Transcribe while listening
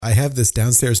I have this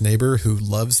downstairs neighbor who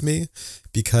loves me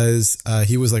because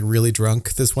he was like really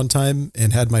drunk this one time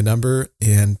and had my number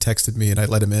and texted me, and I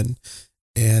let him in.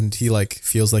 And he like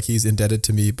feels like he's indebted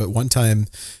to me. But one time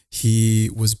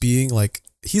he was being like,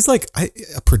 he's like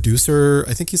a producer.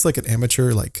 I think he's like an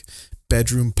amateur, like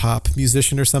bedroom pop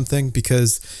musician or something,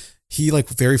 because he like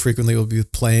very frequently will be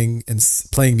playing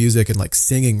music and like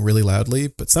singing really loudly.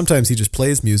 But sometimes he just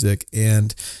plays music.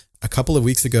 And a couple of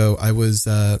weeks ago, I was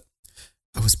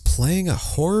playing a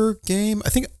horror game. I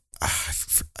think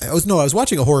I was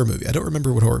watching a horror movie. I don't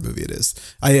remember what horror movie it is.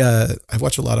 I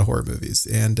watch a lot of horror movies,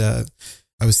 and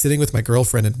I was sitting with my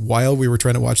girlfriend, and while we were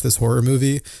trying to watch this horror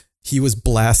movie, he was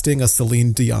blasting a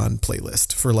Celine Dion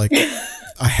playlist for like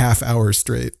a half hour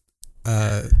straight.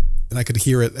 And I could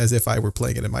hear it as if I were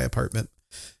playing it in my apartment.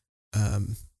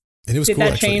 And it was cool.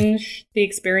 Did that change the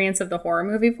experience of the horror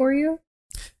movie for you?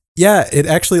 Yeah, it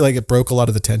actually like it broke a lot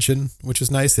of the tension, which was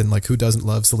nice. And like, who doesn't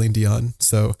love Celine Dion?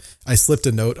 So I slipped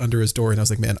a note under his door, and I was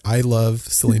like, man, I love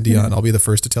Celine Dion. I'll be the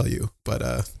first to tell you,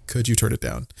 but could you turn it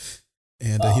down?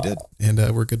 And he did. And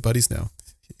we're good buddies now.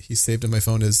 He saved in my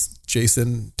phone as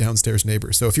Jason, downstairs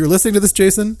neighbor. So if you're listening to this,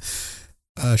 Jason,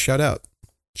 shout out.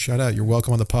 You're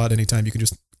welcome on the pod anytime. You can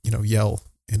just, yell,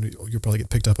 and you'll probably get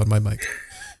picked up on my mic.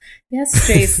 Yes,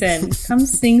 Jason, come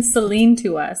sing Celine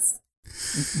to us.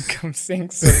 Come sing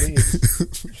Celine.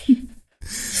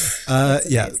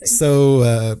 Yeah.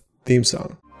 So theme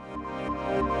song.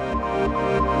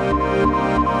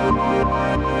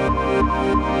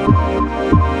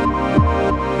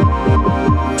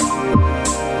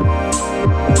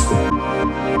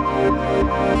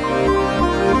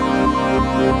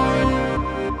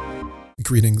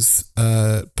 Greetings,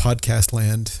 podcast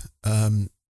land.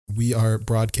 We are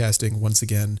broadcasting once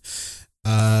again,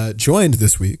 joined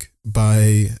this week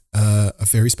by a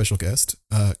very special guest,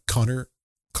 Connor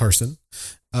Carson,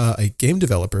 a game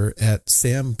developer at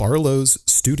Sam Barlow's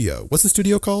studio. What's the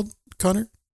studio called, Connor?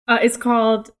 It's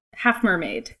called Half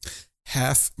Mermaid.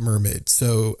 Half Mermaid.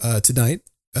 So tonight,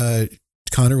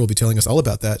 Connor will be telling us all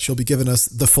about that. She'll be giving us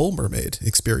the full mermaid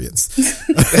experience.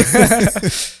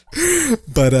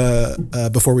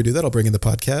 But before we do that, I'll bring in the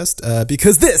podcast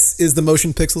because this is the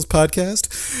Motion Pixels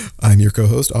podcast. I'm your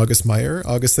co-host, August Meyer.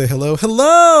 August, say hello.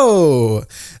 Hello!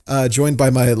 Joined by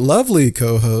my lovely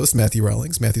co-host, Matthew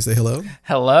Rawlings. Matthew, say hello.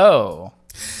 Hello.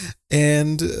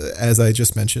 And as I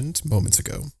just mentioned moments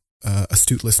ago,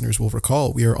 astute listeners will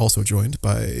recall, we are also joined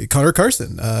by Connor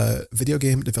Carson, video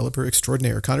game developer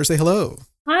extraordinaire. Connor, say hello.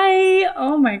 Hi.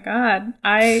 Oh my God.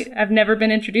 I have never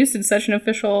been introduced in such an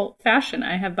official fashion.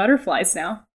 I have butterflies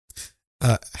now.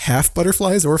 Half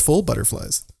butterflies or full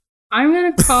butterflies? I'm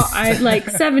going to call, I like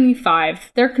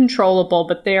 75. They're controllable,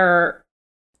 but they're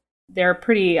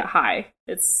pretty high.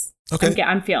 It's okay.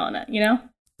 I'm feeling it,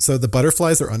 So the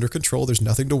butterflies are under control. There's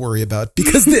nothing to worry about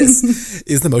because this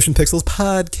is the Motion Pixels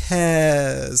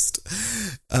podcast.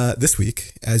 This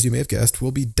week, as you may have guessed,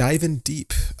 we'll be diving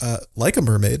deep, like a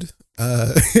mermaid,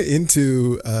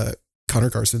 into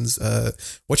Connor Carson's,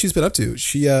 what she's been up to.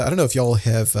 She, I don't know if y'all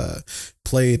have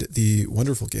played the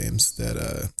wonderful games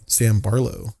that Sam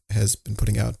Barlow has been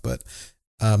putting out, but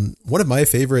one of my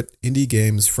favorite indie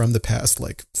games from the past,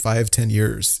 like 5-10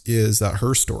 years is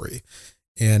Her Story.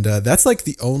 And that's like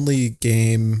the only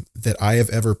game that I have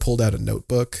ever pulled out a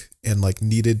notebook and like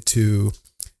needed to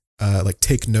like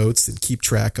take notes and keep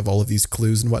track of all of these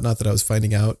clues and whatnot that I was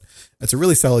finding out. It's a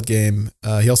really solid game.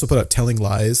 He also put out Telling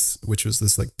Lies, which was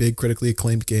this like big critically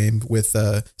acclaimed game with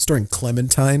starring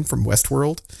Clementine from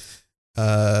Westworld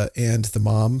and the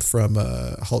mom from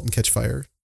Halt and Catch Fire.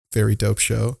 Very dope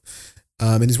show.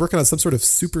 And he's working on some sort of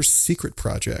super secret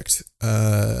project,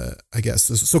 I guess.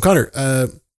 So Connor,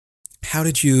 how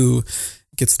did you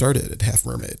get started at Half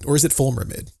Mermaid? Or is it Full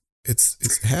Mermaid?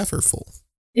 It's half or full?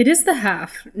 It is the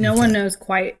half. No one knows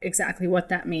quite exactly what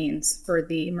that means for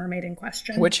the mermaid in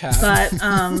question. Which half? But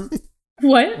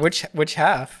what? Which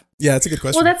half? Yeah, that's a good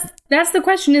question. Well, that's the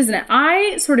question, isn't it?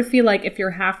 I sort of feel like if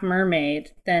you're half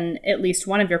mermaid, then at least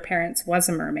one of your parents was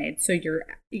a mermaid. So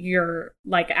you're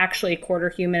like actually a quarter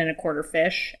human and a quarter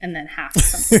fish, and then half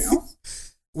something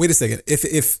else. Wait a second.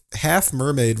 If half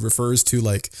mermaid refers to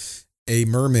like a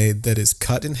mermaid that is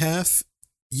cut in half,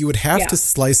 you would have to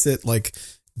slice it like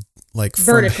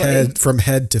from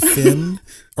head to fin,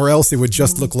 or else it would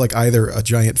just look like either a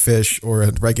giant fish or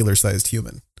a regular sized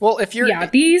human. Well, if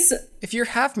you're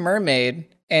half mermaid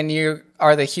and you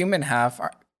are the human half,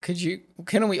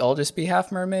 couldn't we all just be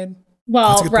half mermaid?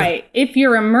 Well, right. If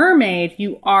you're a mermaid,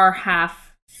 you are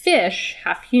half fish,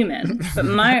 half human. But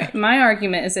my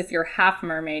argument is if you're half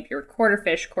mermaid, you're quarter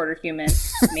fish, quarter human,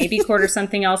 maybe quarter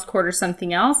something else,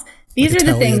 These like are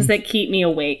Italian. the things that keep me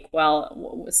awake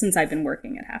since I've been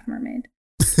working at Half Mermaid.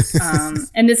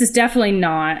 And this is definitely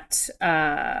not,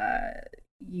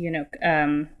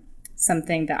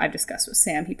 something that I've discussed with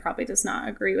Sam. He probably does not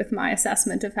agree with my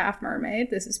assessment of Half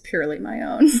Mermaid. This is purely my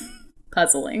own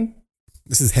puzzling.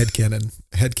 This is headcanon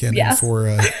Yes. for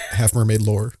Half Mermaid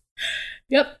lore.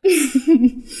 Yep.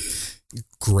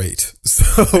 Great.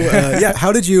 So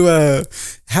how did you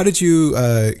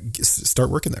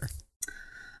start working there?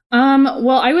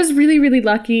 Well, I was really, really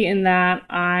lucky in that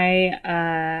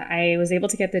I was able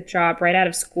to get the job right out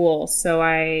of school. So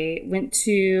I went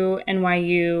to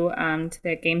NYU to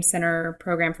the Game Center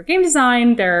program for game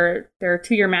design, their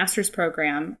 2-year master's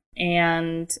program,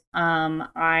 and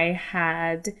I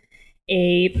had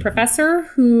a professor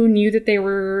who knew that they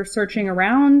were searching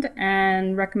around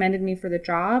and recommended me for the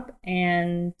job,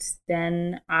 and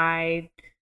then I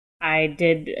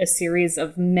did a series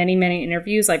of many, many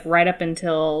interviews, like right up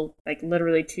until like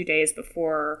literally 2 days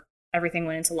before everything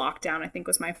went into lockdown, I think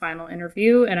was my final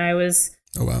interview. And I was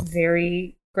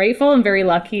very grateful and very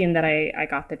lucky in that I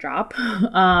got the job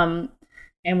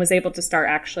and was able to start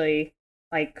actually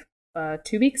like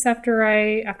 2 weeks after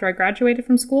I graduated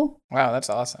from school. Wow, that's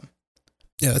awesome.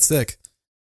 Yeah, that's sick.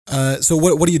 So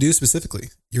what do you do specifically?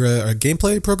 You're a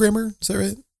gameplay programmer, is that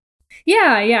right?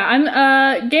 Yeah. I'm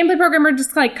a gameplay programmer,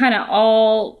 just like kind of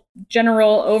all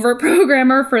general over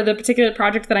programmer for the particular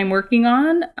project that I'm working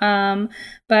on.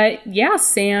 But yeah,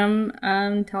 Sam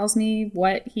tells me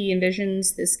what he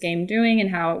envisions this game doing and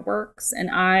how it works.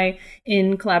 And I,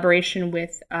 in collaboration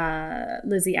with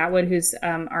Lizzie Atwood, who's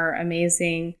our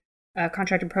amazing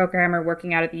contracted programmer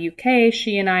working out of the UK,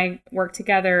 she and I work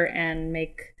together and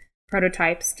make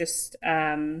prototypes, just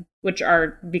which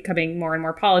are becoming more and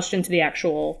more polished into the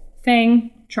actual thing,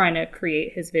 trying to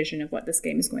create his vision of what this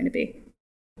game is going to be.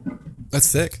 That's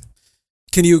sick.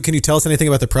 Can you tell us anything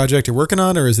about the project you're working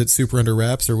on, or is it super under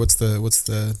wraps, or what's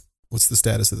the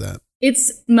status of that?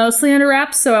 It's mostly under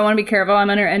wraps, so I want to be careful.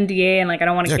 I'm under NDA and like I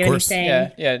don't want to get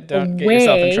anything. Yeah, don't get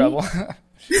yourself in trouble.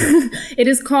 It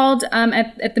is called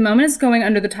at the moment it's going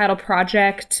under the title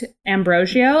Project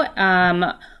Ambrosio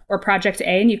or Project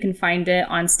A, and you can find it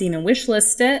on Steam and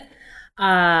wishlist it.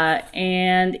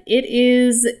 And it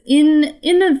is in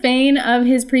the vein of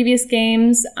his previous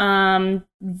games,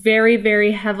 very,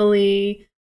 very heavily,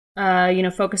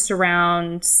 focused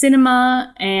around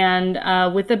cinema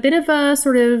and with a bit of a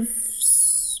sort of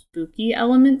spooky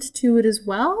element to it as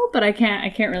well. But I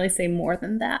can't really say more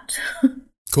than that.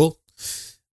 Cool.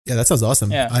 Yeah, that sounds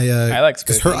awesome. Yeah, I like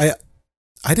spooky.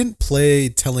 I didn't play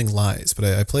Telling Lies, but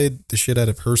I played the shit out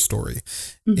of her story,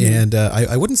 and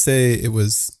I wouldn't say it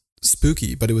was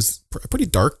spooky, but it was a pretty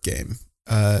dark game.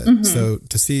 So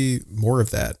to see more of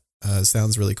that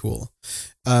sounds really cool.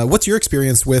 What's your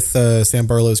experience with Sam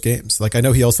Barlow's games? Like, I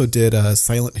know he also did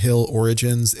Silent Hill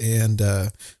Origins and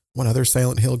one other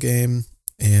Silent Hill game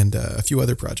and a few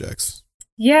other projects.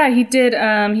 Yeah, he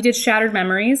did Shattered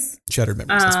Memories. Shattered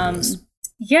Memories, that's what it is.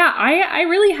 Yeah, I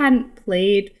really hadn't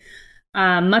played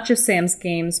much of Sam's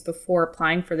games before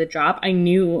applying for the job. I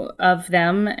knew of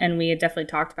them, and we had definitely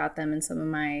talked about them in some of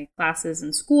my classes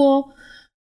in school.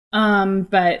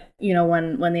 But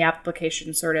when the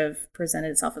application sort of presented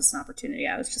itself as an opportunity,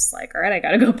 I was just like, all right, I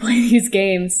got to go play these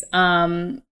games.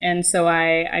 And so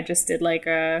I just did like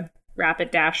a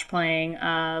rapid dash playing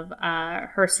of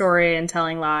Her Story and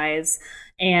Telling Lies.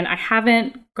 And I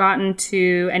haven't gotten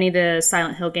to any of the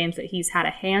Silent Hill games that he's had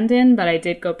a hand in, but I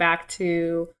did go back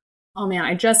to,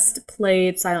 I just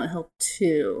played Silent Hill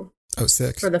 2. Oh,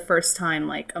 sick. For the first time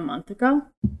like a month ago.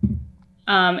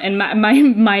 And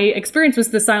my experience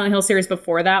with the Silent Hill series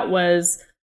before that was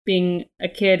being a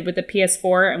kid with the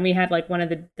PS4, and we had like one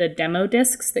of the demo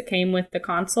discs that came with the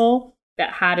console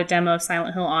that had a demo of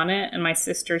Silent Hill on it, and my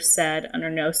sister said, under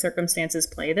no circumstances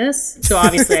play this. So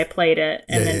obviously I played it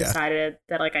and decided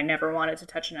that like I never wanted to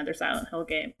touch another Silent Hill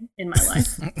game in my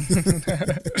life.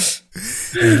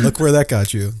 And look where that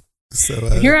got you. So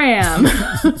here I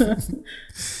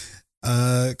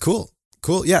am. Cool.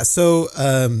 Yeah. So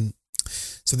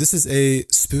this is a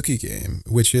spooky game,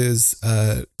 which is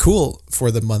cool for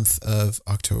the month of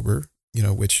October,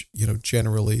 which,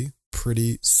 generally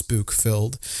pretty spook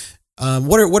filled.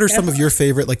 What are some of your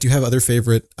favorite, like, do you have other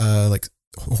favorite, like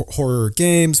horror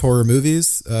games, horror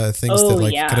movies, things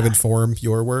that kind of inform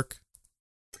your work?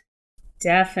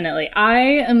 Definitely. I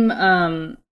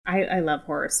am, I love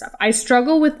horror stuff. I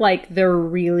struggle with like the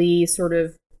really sort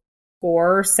of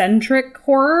gore-centric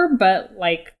horror, but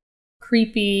like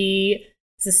creepy,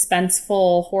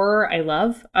 suspenseful horror I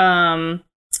love.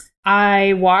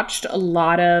 I watched a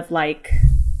lot of like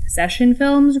possession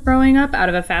films growing up out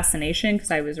of a fascination because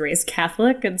I was raised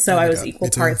Catholic. And so I was equal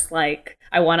parts like,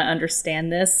 I want to understand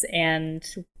this. And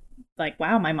like,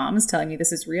 wow, my mom is telling me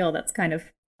this is real. That's kind of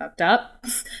fucked up.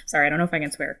 Sorry, I don't know if I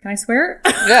can swear. Can I swear?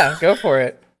 Yeah, go for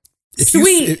it.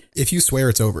 If you swear,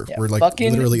 it's over. Yeah, we're like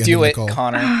literally ending the call.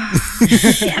 Connor.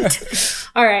 Shit.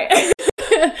 All right.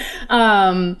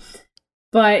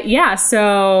 But yeah,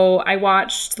 so I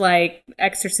watched like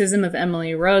Exorcism of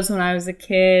Emily Rose when I was a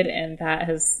kid, and that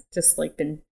has just like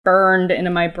been burned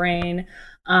into my brain.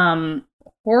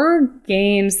 Horror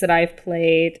games that I've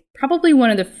played, probably one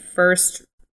of the first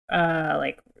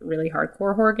like really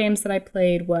hardcore horror games that I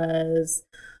played was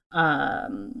a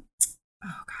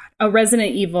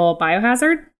Resident Evil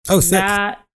Biohazard. Oh, sick.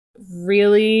 That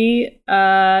really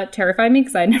terrified me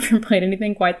because I never played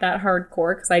anything quite that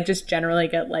hardcore because I just generally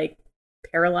get like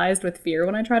paralyzed with fear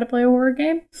when I try to play a horror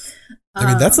game. I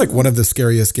mean, that's like one of the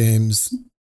scariest games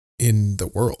in the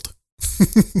world.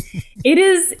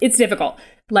 It's difficult.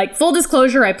 Like, full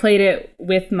disclosure, I played it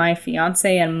with my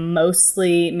fiance and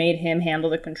mostly made him handle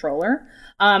the controller.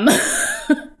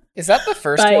 Is that the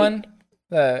first one?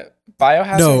 The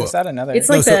Biohazard? No, is that another? It's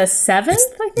like the seventh,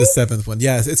 I think? The seventh one.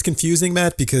 Yeah, it's confusing,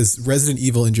 Matt, because Resident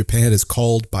Evil in Japan is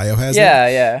called Biohazard.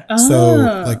 Yeah. So,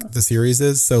 like, the series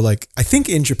is. So, like, I think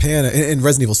in Japan, and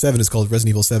Resident Evil 7 is called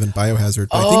Resident Evil 7 Biohazard.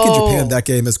 But I think in Japan, that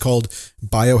game is called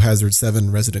Biohazard 7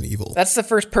 Resident Evil. That's the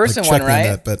first person like, one,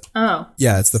 right? That, but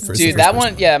yeah, it's the first. Dude, that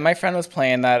one, yeah, my friend was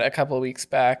playing that a couple of weeks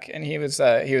back, and he was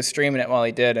streaming it while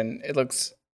he did, and it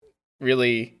looks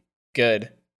really good.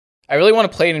 I really want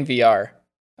to play it in VR.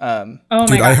 My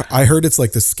Dude, God. I heard it's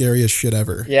like the scariest shit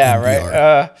ever. Yeah,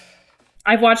 right.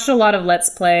 I've watched a lot of Let's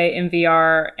Play in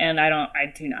VR, and I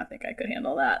do not think I could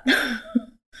handle that.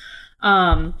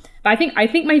 But I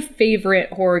think my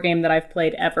favorite horror game that I've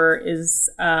played ever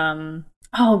is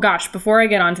oh gosh, before I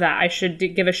get onto that, I should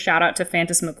give a shout out to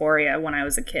Phantasmagoria when I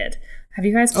was a kid. Have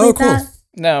you guys played that?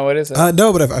 No, what is it?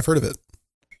 No, but I've heard of it.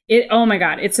 Oh my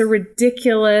God, it's a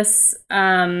ridiculous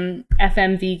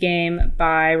FMV game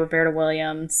by Roberta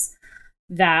Williams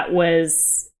that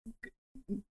was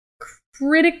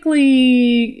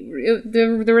critically,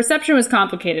 the reception was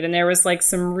complicated and there was like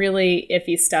some really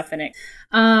iffy stuff in it.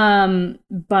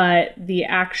 But the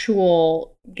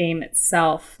actual game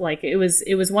itself, like it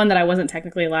was one that I wasn't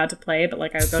technically allowed to play, but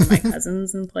like I would go to my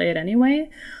cousins and play it anyway.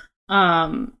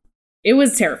 It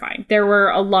was terrifying. There were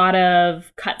a lot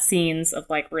of cutscenes of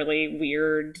like really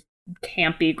weird,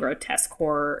 campy, grotesque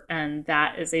horror, and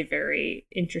that is a very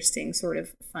interesting sort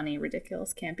of funny,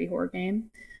 ridiculous, campy horror game.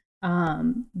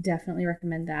 Definitely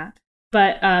recommend that.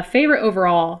 But favorite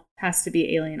overall has to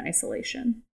be Alien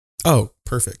Isolation. Oh,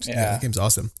 perfect. Yeah, that game's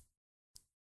awesome.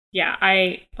 Yeah,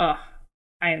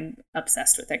 I'm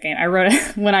obsessed with that game. I wrote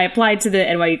it when I applied to the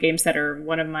NYU Game Center.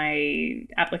 One of my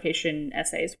application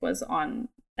essays was on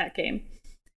that game.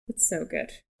 It's so good.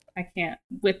 I can't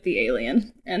with the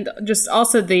alien and just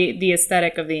also the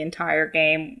aesthetic of the entire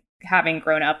game. Having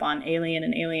grown up on Alien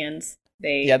and Aliens,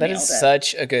 that is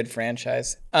such a good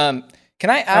franchise. Can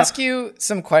I ask you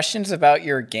some questions about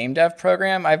your game dev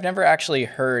program? I've never actually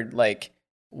heard like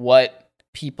what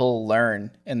people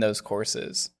learn in those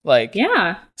courses. Like,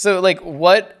 yeah. So like,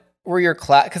 what were your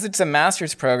class? Because it's a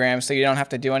master's program, so you don't have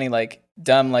to do any like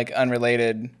dumb like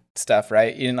unrelated stuff,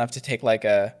 right? You didn't have to take like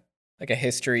a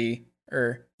history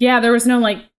or there was no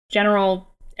like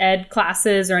general ed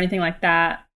classes or anything like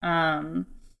that.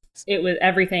 It was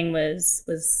everything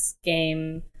was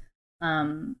game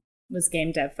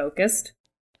dev focused.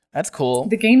 That's cool.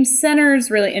 The Game Center is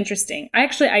really interesting.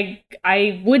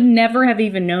 I would never have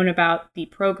even known about the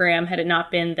program had it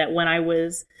not been that when I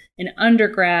was an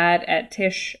undergrad at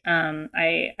Tisch,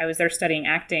 I was there studying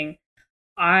acting.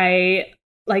 I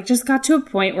like just got to a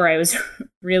point where I was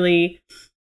really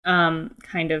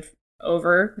kind of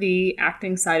over the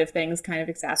acting side of things, kind of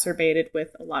exacerbated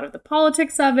with a lot of the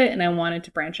politics of it, and I wanted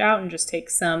to branch out and just take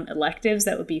some electives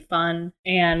that would be fun.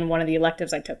 And one of the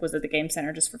electives I took was at the Game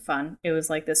Center just for fun. It was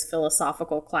like this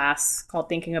philosophical class called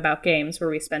Thinking About Games, where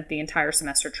we spent the entire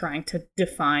semester trying to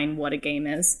define what a game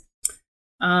is.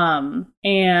 And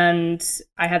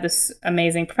I had this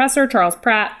amazing professor, Charles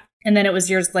Pratt, and then it was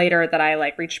years later that I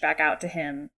like reached back out to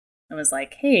him and was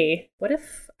like, hey, what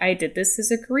if I did this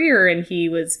as a career? And he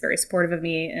was very supportive of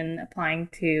me in applying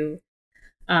to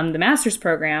the master's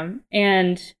program.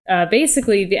 And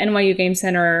basically, the NYU Game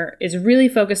Center is really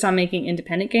focused on making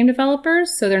independent game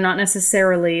developers. So they're not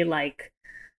necessarily like,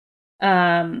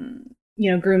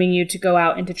 grooming you to go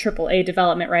out into AAA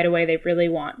development right away. They really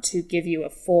want to give you a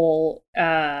full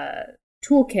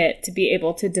toolkit to be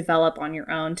able to develop on your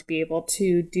own, to be able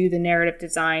to do the narrative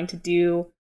design, to do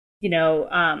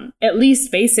at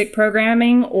least basic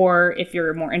programming, or if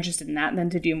you're more interested in that, then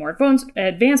to do more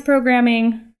advanced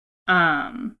programming,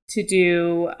 to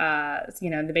do,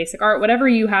 the basic art, whatever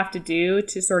you have to do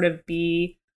to sort of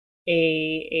be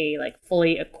a like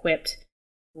fully equipped,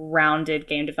 rounded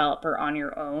game developer on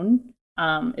your own,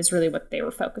 is really what they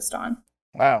were focused on.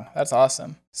 Wow, that's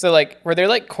awesome. So like, were there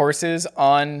like courses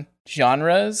on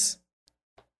genres?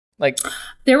 Like,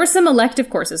 there were some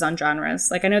elective courses on genres.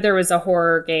 Like, I know there was a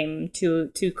horror game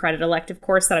 2-credit elective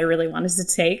course that I really wanted to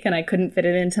take, and I couldn't fit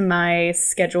it into my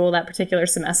schedule that particular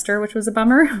semester, which was a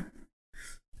bummer.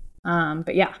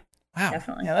 But yeah, wow,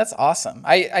 definitely. Yeah, that's awesome.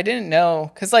 I didn't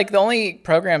know, because like the only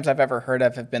programs I've ever heard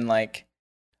of have been like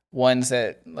ones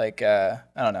that like I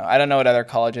don't know what other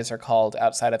colleges are called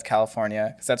outside of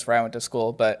California, because that's where I went to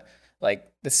school. But like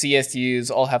the CSUs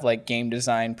all have like game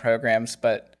design programs,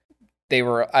 but they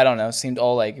were, I don't know, seemed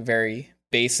all like very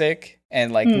basic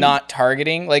and like not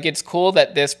targeting. Like, it's cool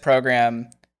that this program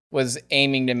was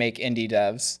aiming to make indie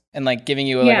devs and like giving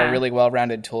you like a really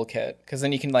well-rounded toolkit, because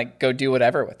then you can like go do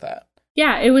whatever with that.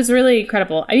 Yeah, it was really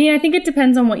incredible. I mean, I think it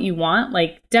depends on what you want.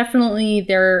 Like, definitely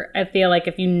I feel like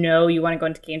if you want to go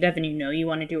into game dev and you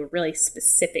want to do a really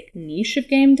specific niche of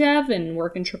game dev and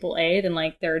work in AAA, then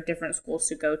like there are different schools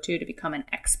to go to become an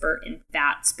expert in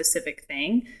that specific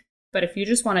thing. But if you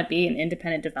just want to be an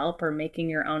independent developer making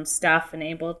your own stuff and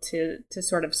able to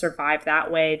sort of survive that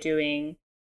way, doing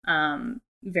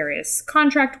various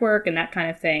contract work and that kind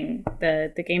of thing,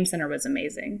 the Game Center was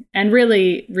amazing and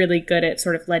really, really good at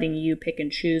sort of letting you pick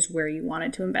and choose where you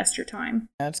wanted to invest your time.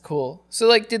 That's cool. So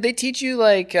like, did they teach you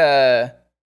like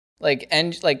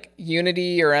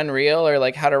Unity or Unreal, or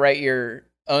like how to write your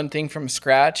own thing from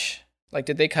scratch? Like,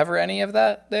 did they cover any of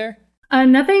that there?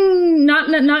 Nothing, not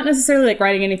necessarily like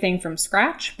writing anything from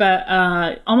scratch, but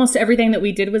almost everything that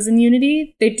we did was in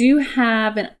Unity. They do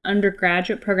have an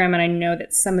undergraduate program, and I know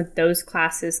that some of those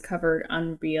classes covered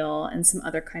Unreal and some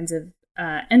other kinds of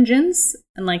engines.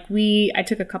 And like I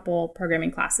took a couple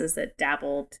programming classes that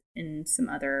dabbled in some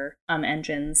other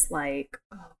engines, like,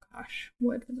 oh gosh,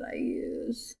 what did I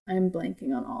use? I'm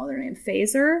blanking on all their names.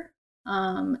 Phaser.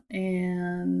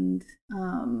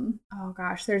 Oh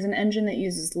gosh, there's an engine that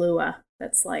uses Lua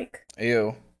that's like,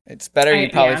 ew, it's better you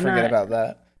probably forget about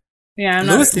that. Yeah, I'm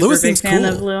not a super big fan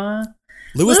of Lua.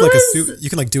 Lua's like you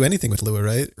can like do anything with Lua,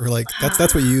 right? Or like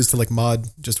that's what you use to like mod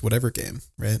just whatever game,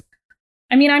 right?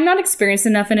 I mean, I'm not experienced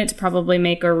enough in it to probably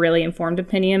make a really informed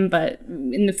opinion, but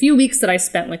in the few weeks that I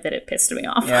spent with it, it pissed me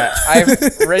off. Yeah,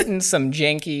 I've written some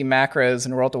janky macros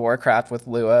in World of Warcraft with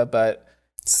Lua, but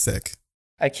sick.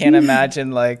 I can't imagine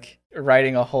like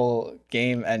writing a whole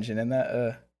game engine in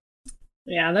that.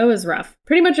 Yeah, that was rough.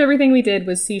 Pretty much everything we did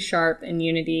was C# and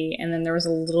Unity, and then there was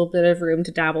a little bit of room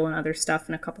to dabble in other stuff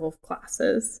in a couple of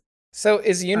classes. So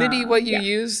is Unity what you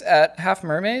use at Half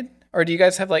Mermaid? Or do you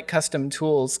guys have like custom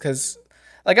tools? Because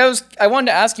like I wanted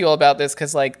to ask you all about this,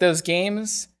 because like those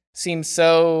games seem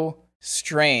so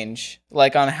strange,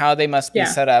 like on how they must be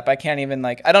set up. I can't even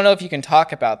like, I don't know if you can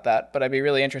talk about that, but I'd be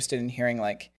really interested in hearing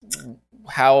like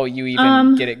how you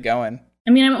even get it going.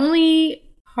 I mean, I'm only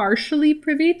partially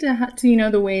privy to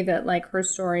the way that like Her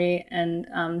Story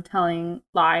and Telling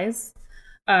Lies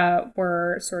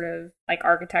were sort of like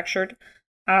architectured,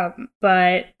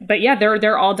 but yeah,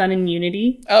 they're all done in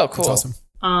Unity. Oh, cool. That's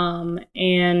awesome.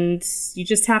 And you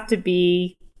just have to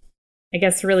be, I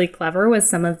guess, really clever with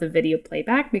some of the video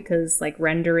playback, because like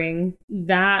rendering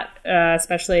that,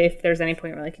 especially if there's any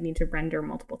point where like you need to render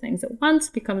multiple things at once,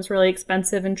 becomes really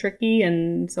expensive and tricky.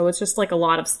 And so it's just like a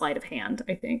lot of sleight of hand,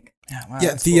 I think. Yeah, wow,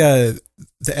 yeah, the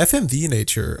FMV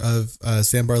nature of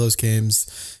Sam Barlow's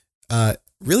games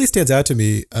really stands out to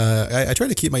me. I try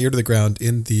to keep my ear to the ground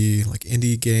in the like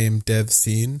indie game dev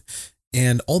scene,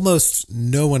 and almost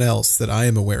no one else that I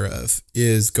am aware of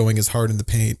is going as hard in the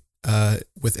paint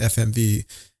with FMV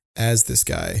as this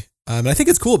guy. And I think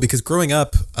it's cool because growing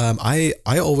up, I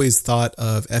always thought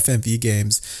of FMV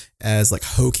games as like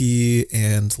hokey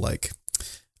and like,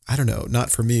 I don't know, not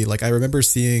for me. Like I remember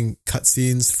seeing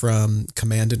cutscenes from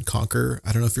Command and Conquer.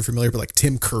 I don't know if you're familiar, but like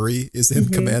Tim Curry is in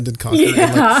Command and Conquer. Yeah.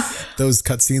 And like, those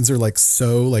cutscenes are like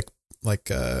so like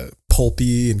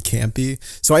pulpy and campy.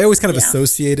 So I always kind of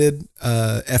associated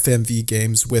FMV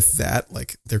games with that.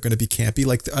 Like they're going to be campy.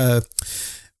 Like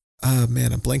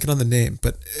man, I'm blanking on the name,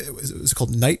 but it was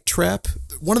called Night Trap.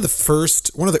 One of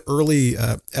the early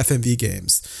FMV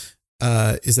games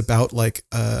is about like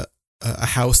a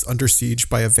house under siege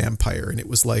by a vampire, and it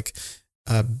was like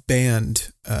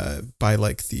banned by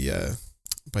like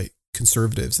by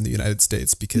conservatives in the United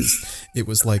States because it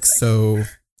was like so,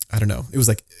 I don't know, it was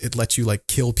like it let you like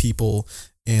kill people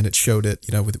and it showed it,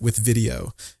 with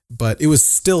video, but it was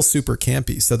still super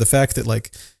campy. So the fact that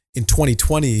like in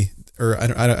 2020, or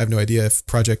I have no idea if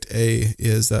Project A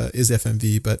is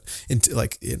FMV, but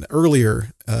in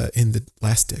earlier in the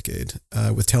last decade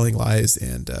with Telling Lies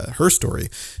and Her Story,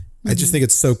 I just think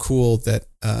it's so cool that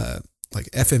like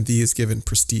FMV is given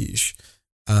prestige,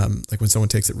 like when someone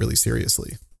takes it really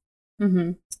seriously.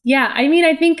 Mm-hmm. Yeah, I mean,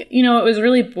 I think, you know, it was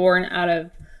really born out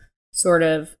of sort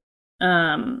of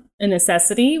a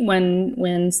necessity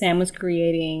when Sam was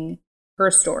creating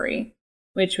Her Story,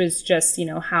 which was just, you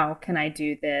know, how can I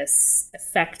do this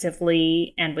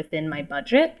effectively and within my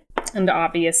budget? And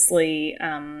obviously,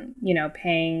 you know,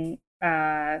 paying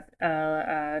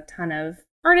a ton of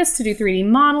artists to do 3D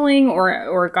modeling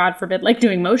or God forbid, like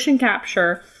doing motion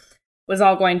capture was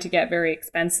all going to get very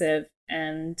expensive.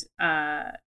 And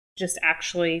just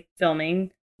actually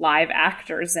filming live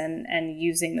actors and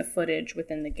using the footage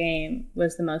within the game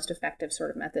was the most effective sort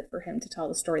of method for him to tell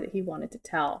the story that he wanted to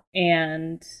tell.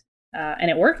 And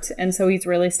it worked. And so he's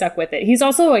really stuck with it. He's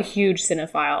also a huge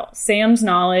cinephile. Sam's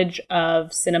knowledge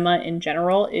of cinema in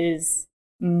general is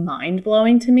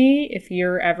mind-blowing to me. If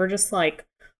you're ever just like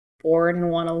bored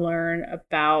and want to learn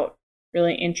about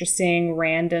really interesting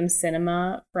random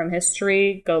cinema from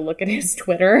history, go look at his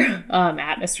Twitter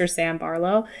at Mr. Sam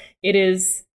Barlow. It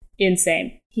is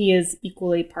insane. He is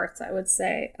equally parts, I would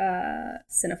say,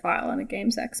 cinephile and a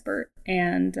games expert.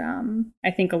 And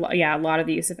I think a lot of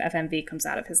the use of FMV comes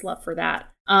out of his love for that.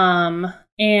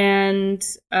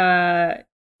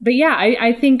 But yeah,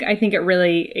 I think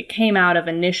it came out of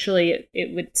initially,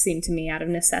 it would seem to me, out of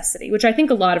necessity, which I think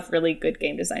a lot of really good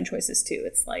game design choices too.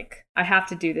 It's like, I have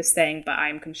to do this thing, but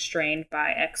I'm constrained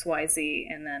by X, Y, Z,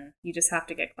 and then you just have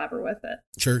to get clever with it.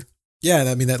 Sure. Yeah,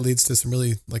 I mean, that leads to some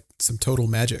really, like, some total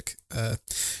magic.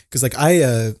 Because like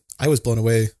I was blown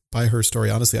away by Her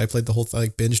Story. Honestly, I played the whole thing,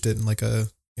 like binged it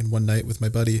in one night with my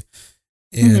buddy.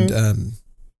 And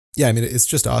yeah, I mean, it's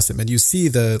just awesome. And you see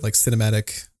the like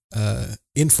cinematic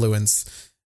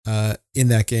influence in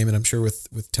that game, and I'm sure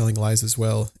with Telling Lies as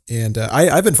well. And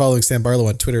I've been following Sam Barlow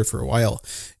on Twitter for a while,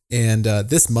 and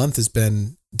this month has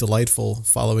been delightful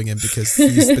following him because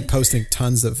he's been posting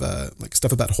tons of like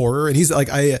stuff about horror. And he's like,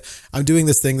 I'm doing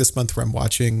this thing this month where I'm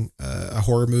watching a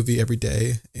horror movie every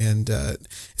day, and it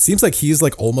seems like he's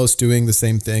like almost doing the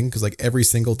same thing, because like every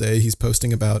single day he's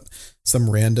posting about some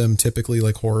random, typically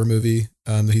like horror movie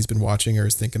that he's been watching or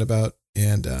is thinking about.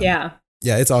 And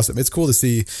yeah, it's awesome. It's cool to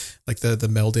see like the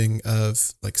melding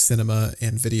of like cinema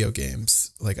and video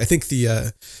games. Like I think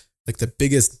the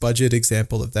biggest budget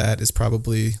example of that is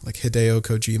probably like Hideo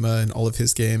Kojima and all of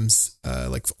his games,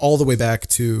 like all the way back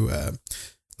to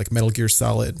like Metal Gear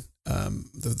Solid.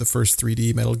 The first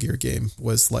 3D Metal Gear game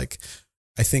was like,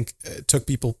 I think it took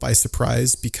people by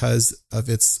surprise because of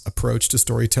its approach to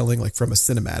storytelling, like from a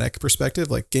cinematic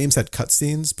perspective. Like games had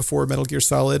cutscenes before Metal Gear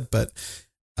Solid, but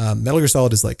Metal Gear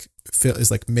Solid is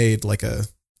made like a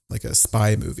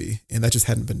spy movie, and that just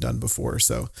hadn't been done before.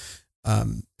 So I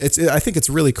think it's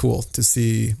really cool to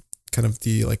see kind of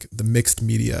the mixed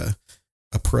media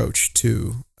approach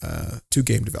to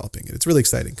game developing. And it's really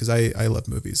exciting because I love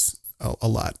movies a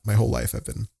lot. My whole life I've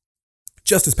been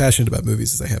just as passionate about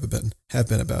movies as I have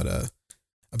been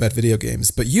about video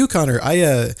games. But you, Connor,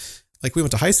 like we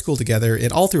went to high school together,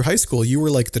 and all through high school you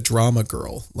were like the drama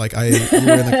girl. Like you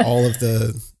were in like all of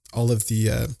the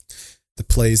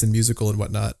plays and musical and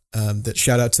whatnot. That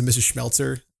shout out to Mrs.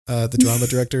 Schmelzer, the drama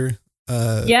director.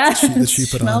 That she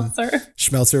put Schmelzer. On.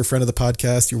 Schmelzer, friend of the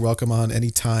podcast. You're welcome on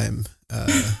anytime.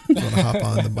 If you want to hop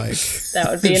on the mic. That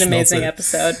would be an amazing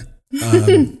episode.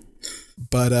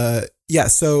 Yeah,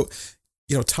 so,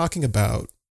 you know, talking about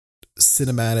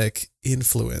cinematic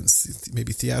influence,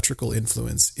 maybe theatrical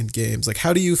influence in games, like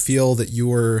how do you feel that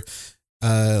your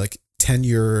like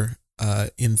tenure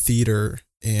in theater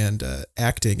and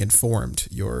acting informed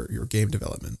your game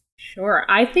development? Sure.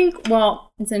 I think,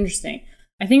 well, it's interesting.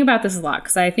 I think about this a lot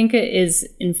because I think it is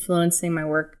influencing my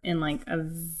work in like a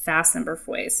vast number of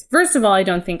ways. First of all, I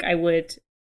don't think I would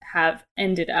have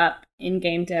ended up in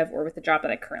game dev or with the job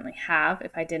that I currently have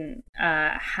if I didn't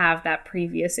have that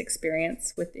previous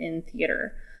experience within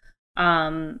theater.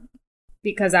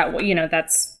 Because I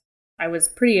was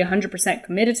pretty 100%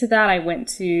 committed to that. I went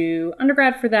to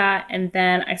undergrad for that, and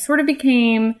then I sort of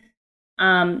became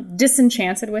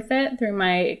disenchanted with it through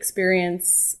my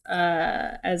experience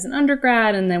as an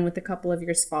undergrad, and then with a couple of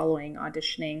years following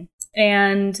auditioning.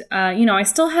 And I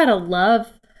still had a love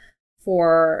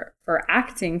for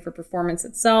acting, for performance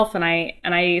itself, and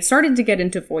I started to get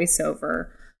into voiceover,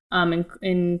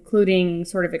 including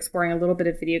sort of exploring a little bit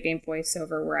of video game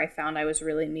voiceover, where I found I was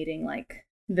really meeting like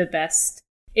the best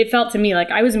it felt to me like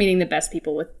I was meeting the best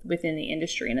people within the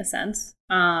industry in a sense.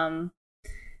 But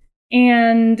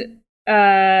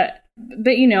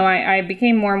I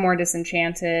became more and more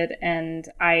disenchanted, and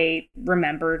I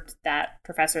remembered that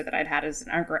professor that I'd had as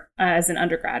an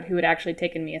undergrad who had actually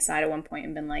taken me aside at one point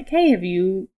and been like, "Hey, have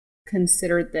you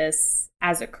considered this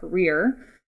as a career?"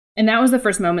 And that was the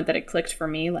first moment that it clicked for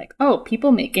me, like, oh,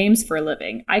 people make games for a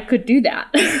living. I could do that.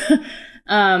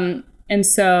 And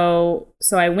so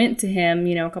I went to him,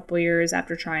 a couple of years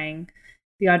after trying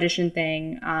the audition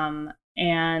thing.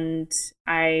 And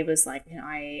I was like,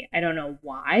 I don't know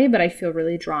why, but I feel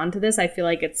really drawn to this. I feel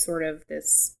like it's sort of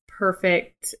this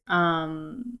perfect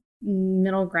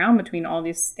middle ground between all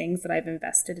these things that I've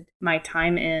invested my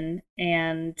time in.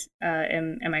 And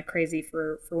am I crazy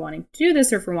for wanting to do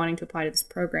this or for wanting to apply to this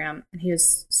program? And he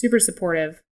was super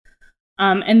supportive.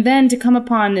 And then to come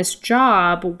upon this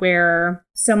job where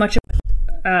so much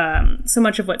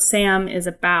of what Sam is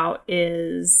about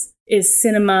is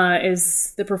cinema,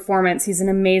 is the performance. He's an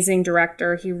amazing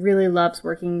director. He really loves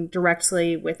working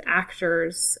directly with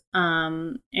actors,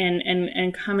 and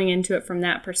coming into it from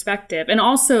that perspective. And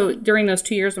also during those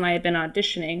 2 years when I had been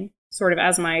auditioning, sort of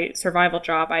as my survival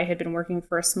job, I had been working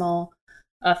for a small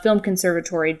film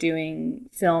conservatory doing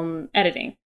film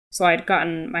editing. So I'd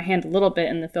gotten my hand a little bit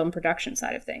in the film production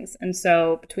side of things. And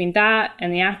so between that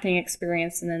and the acting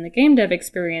experience and then the game dev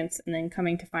experience and then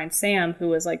coming to find Sam, who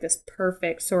was like this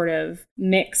perfect sort of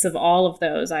mix of all of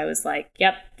those, I was like,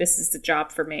 yep, this is the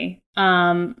job for me.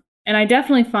 And I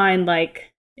definitely find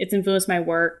like it's influenced my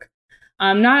work.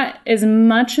 Not as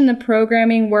much in the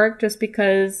programming work just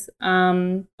because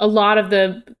a lot of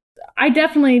I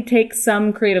definitely take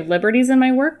some creative liberties in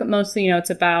my work, but mostly, it's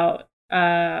about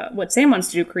what Sam wants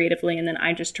to do creatively, and then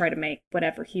I just try to make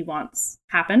whatever he wants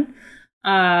happen.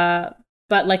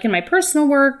 But like in my personal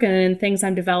work and things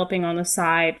I'm developing on the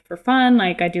side for fun,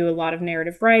 like I do a lot of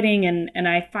narrative writing, and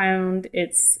I found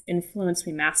it's influenced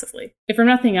me massively. If for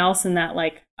nothing else, in that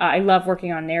like I love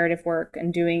working on narrative work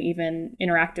and doing even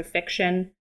interactive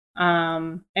fiction,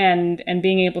 and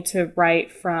being able to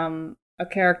write from a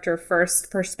character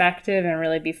first perspective and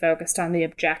really be focused on the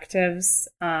objectives,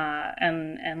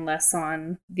 and less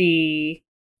on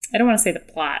I don't want to say the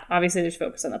plot. Obviously there's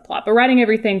focus on the plot, but writing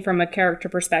everything from a character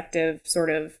perspective, sort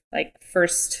of like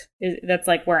that's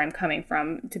like where I'm coming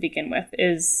from to begin with,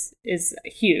 is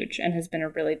huge and has been a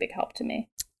really big help to me.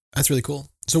 That's really cool.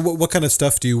 So what kind of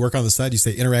stuff do you work on the side? You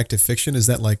say interactive fiction. Is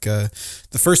that like the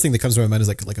first thing that comes to my mind is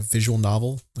like a visual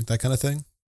novel, like that kind of thing?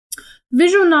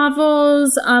 Visual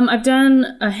novels, I've done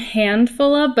a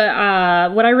handful of,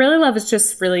 but what I really love is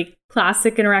just really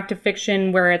classic interactive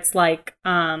fiction where it's like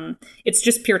it's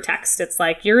just pure text. It's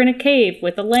like you're in a cave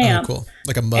with a lamp. Oh, cool.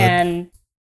 Like a mud. And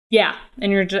yeah,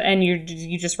 and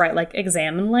you just write like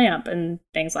examine lamp and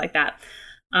things like that.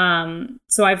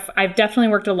 So I've definitely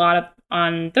worked a lot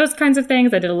on those kinds of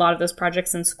things. I did a lot of those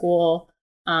projects in school.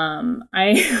 For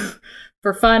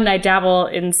fun, I dabble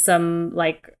in some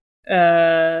like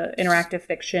interactive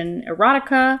fiction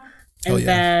erotica,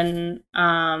 and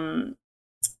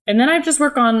then I just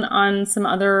work on some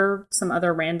other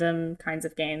random kinds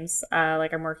of games.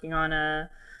 Like I'm working on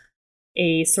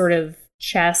a sort of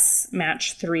chess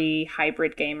match 3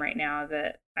 hybrid game right now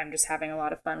that I'm just having a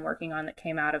lot of fun working on, that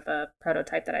came out of a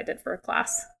prototype that I did for a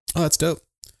class. Oh, that's dope.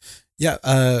 Yeah,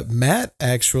 Matt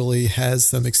actually has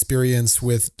some experience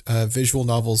with visual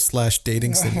novels /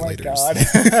 dating simulators.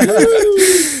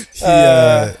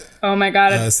 Oh my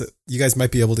god! So you guys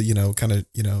might be able to, kind of,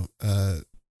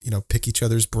 pick each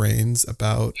other's brains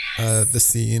about the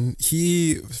scene.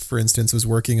 He, for instance, was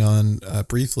working on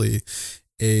briefly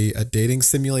a dating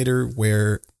simulator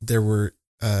where there were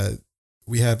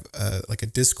we have like a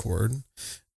Discord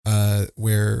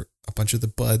where a bunch of the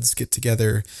buds get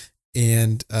together.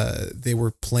 And they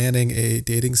were planning a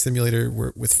dating simulator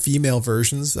with female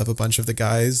versions of a bunch of the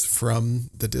guys from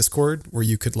the Discord, where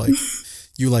you could like,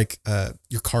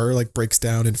 your car like breaks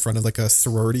down in front of like a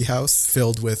sorority house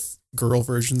filled with girl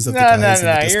versions of the guys in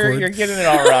the Discord. You're getting it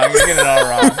all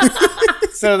wrong.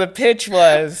 So the pitch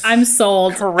was, I'm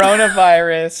sold.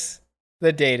 Coronavirus,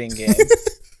 the dating game.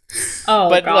 Oh,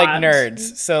 but God. Like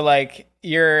nerds. So like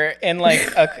you're in like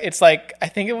it's like, I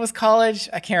think it was college.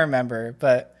 I can't remember,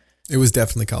 but. It was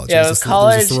definitely college. Yeah, it was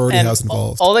college. There was a sorority house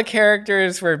involved. All the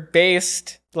characters were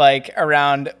based like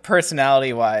around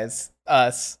personality-wise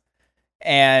us,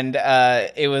 and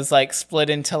it was like split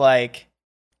into like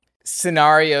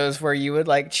scenarios where you would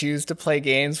like choose to play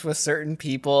games with certain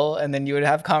people, and then you would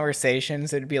have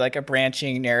conversations. It'd be like a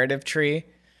branching narrative tree.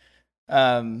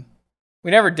 We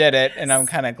never did it, and I'm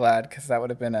kind of glad because that would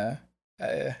have been it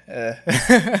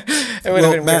would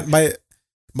have been Matt, weird.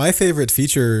 My favorite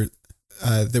feature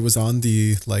that was on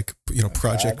the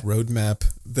project roadmap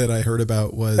that I heard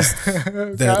about was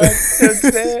that.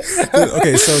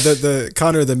 Okay, so the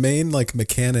Connor, the main like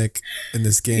mechanic in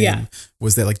this game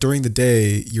was that like during the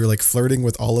day you're like flirting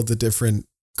with all of the different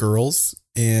girls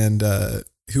and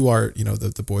who are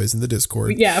the boys in the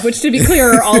Discord. Yeah, which to be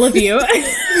clear are all of you.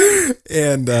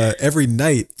 And every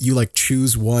night you like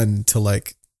choose one to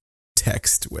like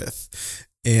text with.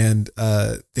 And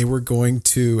they were going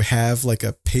to have like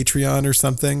a Patreon or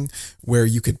something where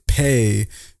you could pay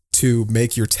to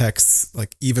make your texts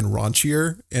like even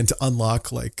raunchier and to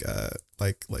unlock like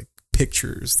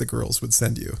pictures the girls would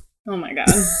send you. Oh my god!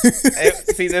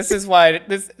 See, this is why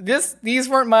these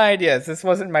weren't my ideas. This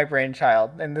wasn't my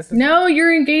brainchild, and this is no.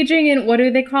 You're engaging in what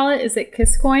do they call it? Is it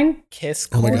Kisscoin?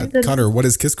 Kisscoin. Oh my god, Connor, what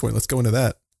is Kisscoin? Let's go into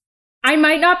that. I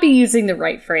might not be using the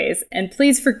right phrase, and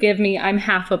please forgive me, I'm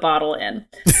half a bottle in.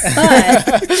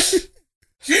 But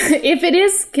if it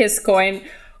is Kisscoin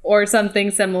or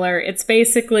something similar, it's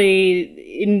basically,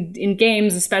 in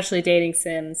games, especially dating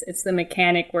sims, it's the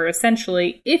mechanic where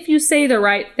essentially, if you say the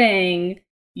right thing,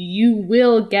 you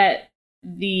will get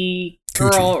the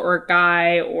girl or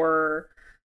guy or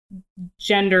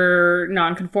gender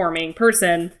non-conforming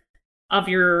person of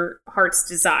your heart's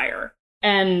desire.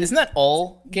 And isn't that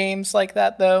all games like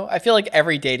that though? I feel like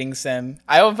every dating sim.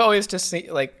 I've always just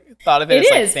thought of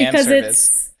it as like fan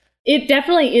service. It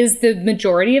definitely is the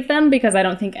majority of them because I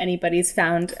don't think anybody's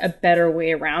found a better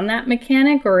way around that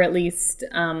mechanic, or at least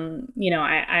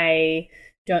I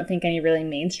don't think any really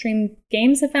mainstream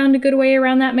games have found a good way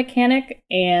around that mechanic.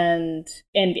 And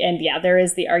yeah, there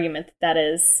is the argument that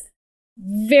is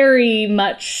very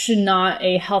much not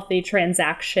a healthy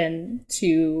transaction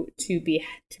to be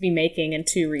making and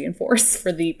to reinforce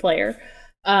for the player.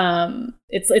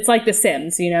 It's like The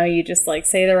Sims, you just like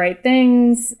say the right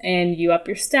things and you up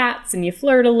your stats and you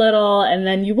flirt a little and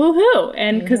then you woohoo,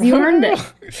 and because you earned it.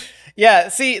 Yeah,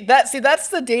 that's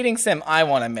the dating sim I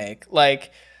want to make.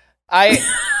 Like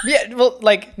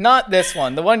not this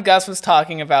one. The one Gus was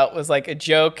talking about was like a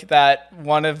joke that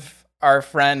one of our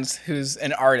friends who's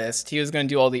an artist, he was going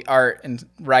to do all the art and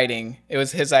writing. It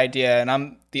was his idea, and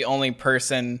I'm the only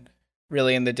person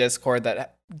really in the Discord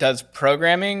that does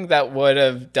programming that would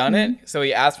have done it. So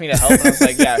he asked me to help, and I was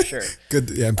like, yeah, sure. Good,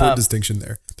 yeah, important distinction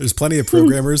there. There's plenty of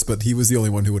programmers, but he was the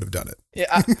only one who would have done it.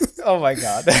 Yeah. Oh my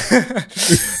god.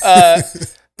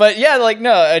 But yeah,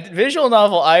 a visual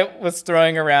novel I was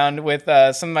throwing around with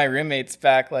some of my roommates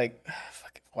back,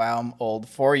 wow, I'm old,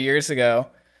 4 years ago,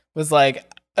 was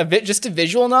like just a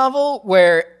visual novel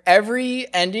where every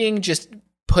ending just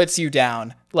puts you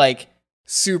down like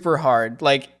super hard.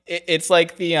 Like it's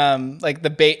like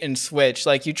the bait and switch.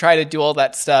 Like you try to do all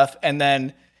that stuff and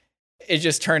then it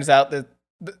just turns out that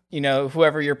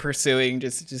whoever you're pursuing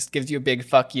just gives you a big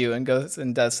fuck you and goes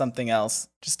and does something else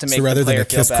just to make the player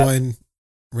feel bad.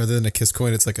 Rather than a kiss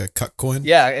coin, it's like a cuck coin.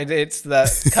 Yeah, it's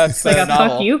the cuck like a novel.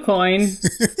 Fuck you coin.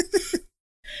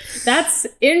 That's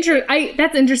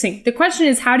interesting. The question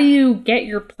is, how do you get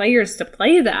your players to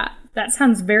play that? That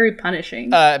sounds very punishing.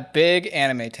 Big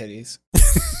anime titties.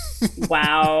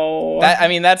 Wow.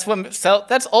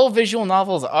 That's all visual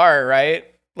novels are, right?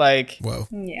 Like, whoa.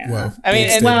 Yeah. Whoa. I mean,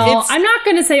 I'm not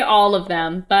going to say all of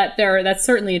them, but that's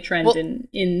certainly a trend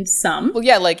in some. Well,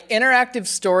 yeah, like interactive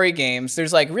story games.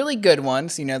 There's like really good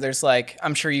ones. There's like,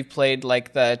 I'm sure you've played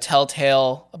like a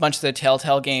bunch of the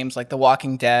Telltale games, like The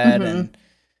Walking Dead and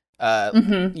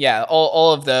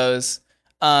all of those.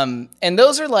 And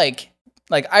those are like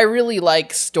I really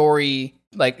like story,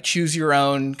 like choose your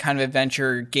own kind of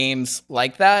adventure games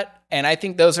like that. And I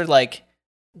think those are like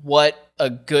what a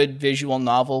good visual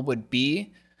novel would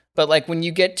be. But like when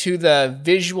you get to the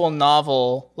visual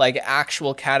novel, like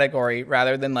actual category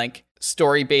rather than like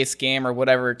story-based game or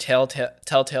whatever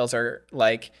Telltales are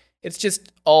like, it's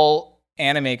just all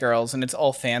anime girls and it's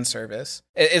all fan service.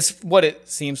 It's what it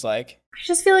seems like. I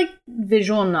just feel like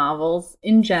visual novels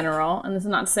in general, and this is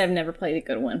not to say I've never played a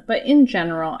good one, but in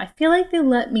general, I feel like they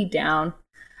let me down.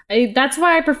 That's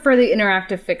why I prefer the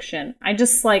interactive fiction.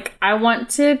 I want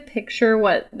to picture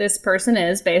what this person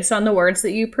is based on the words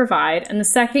that you provide. And the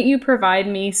second you provide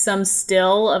me some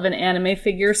still of an anime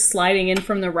figure sliding in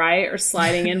from the right or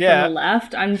sliding in from the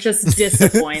left, I'm just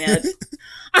disappointed.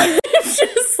 I'm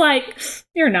just like,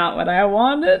 you're not what I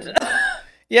wanted.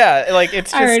 Yeah, like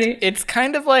it's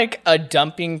kind of like a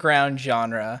dumping ground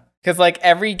genre. Because like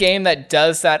every game that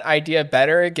does that idea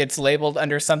better gets labeled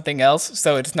under something else,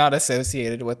 so it's not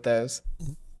associated with those.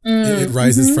 It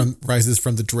rises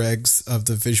from the dregs of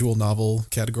the visual novel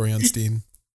category on Steam.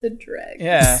 The dragon.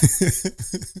 Yeah.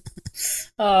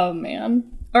 Oh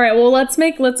man. All right. Well, let's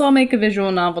all make a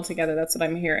visual novel together. That's what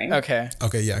I'm hearing. Okay.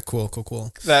 Okay. Yeah. Cool.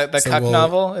 The cuck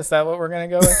novel, is that what we're gonna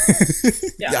go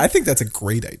with? Yeah. I think that's a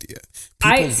great idea.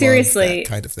 I seriously love that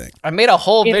kind of thing. I made a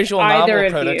whole visual novel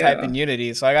prototype you, in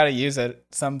Unity, so I got to use it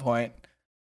at some point.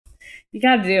 You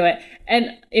got to do it.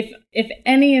 And if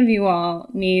any of you all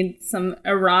need some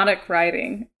erotic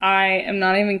writing, I am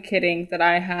not even kidding that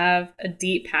I have a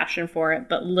deep passion for it,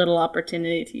 but little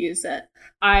opportunity to use it.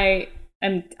 I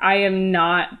am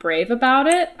not brave about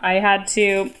it. I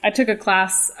took a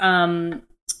class, my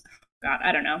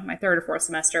third or fourth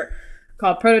semester,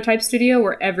 called Prototype Studio,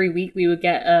 where every week we would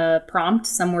get a prompt.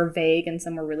 Some were vague and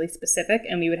some were really specific,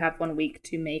 and we would have 1 week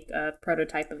to make a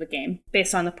prototype of a game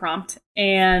based on the prompt.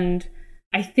 And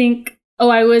I think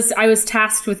I was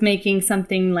tasked with making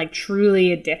something like truly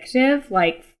addictive,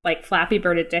 like Flappy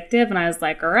Bird addictive, and I was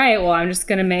like, all right, well, I'm just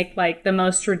gonna make like the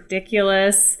most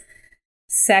ridiculous,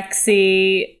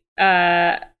 sexy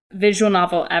visual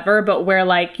novel ever, but where,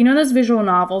 like, you know those visual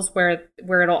novels where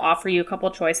it'll offer you a couple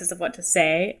choices of what to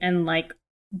say, and like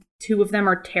 2 of them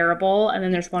are terrible, and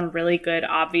then there's one really good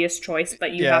obvious choice,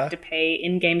 but you have to pay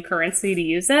in-game currency to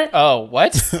use it. Oh,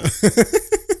 what?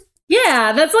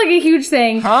 Yeah, that's like a huge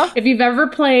thing. Huh? If you've ever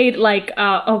played like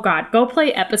go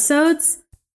play Episodes.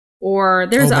 Or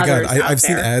there's others. God, I've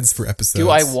seen ads for Episodes. Do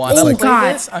I want to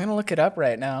play this? I'm gonna look it up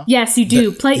right now. Yes, you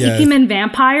do. Play Ikemen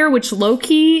Vampire, which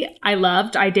low-key I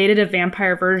loved. I dated a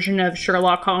vampire version of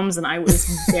Sherlock Holmes, and I was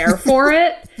there for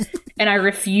it. And I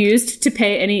refused to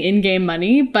pay any in-game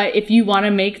money. But if you want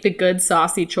to make the good,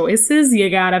 saucy choices, you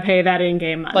gotta pay that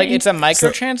in-game money. Like, it's a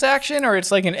microtransaction, or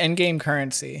it's like an in-game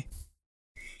currency?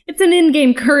 It's an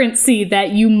in-game currency that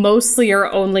you mostly are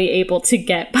only able to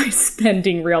get by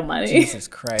spending real money. Jesus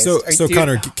Christ! So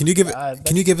Connor, can you give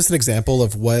us an example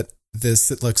of what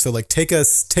this looks? So, like, take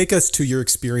us to your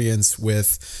experience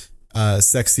with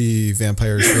sexy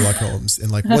vampire Sherlock Holmes,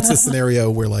 and like, what's the scenario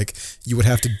where like you would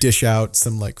have to dish out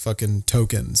some like fucking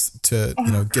tokens to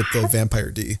get the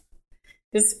vampire D?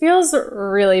 This feels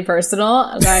really personal,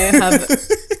 and I have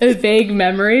a vague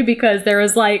memory because there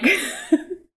was like.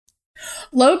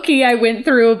 Low-key, I went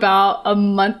through about a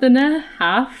month and a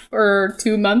half or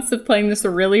 2 months of playing this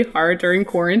really hard during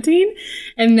quarantine.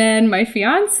 And then my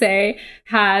fiance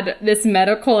had this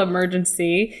medical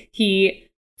emergency. He,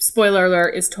 spoiler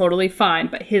alert, is totally fine,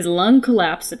 but his lung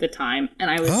collapsed at the time.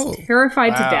 And I was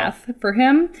terrified to death for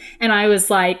him. And I was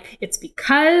like, it's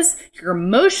because you're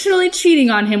emotionally cheating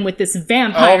on him with this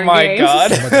vampire game. Oh my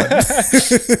God.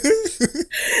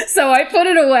 So I put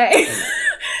it away.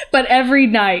 But every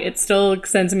night it still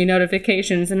sends me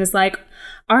notifications and is like,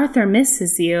 Arthur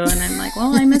misses you. And I'm like,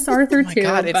 well, I miss Arthur too.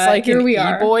 God, it's but like here an we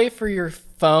are. e-boy for your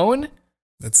phone.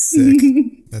 That's sick.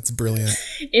 That's brilliant.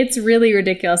 It's really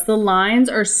ridiculous. The lines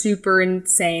are super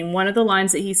insane. One of the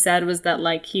lines that he said was that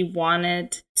like he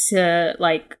wanted to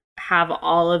like have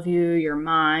all of you, your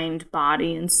mind,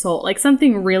 body, and soul, like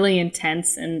something really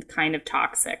intense and kind of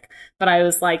toxic. But I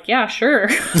was like, yeah, sure.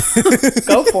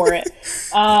 Go for it.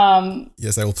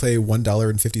 Yes, I will pay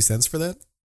 $1.50 for that.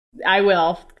 I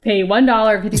will pay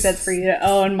 $1.50 for you to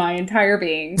own my entire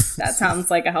being. That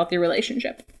sounds like a healthy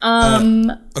relationship.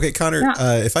 Okay, Connor,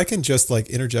 if I can just like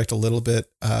interject a little bit,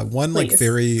 one Please. Like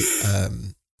very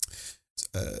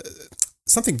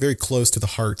something very close to the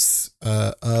hearts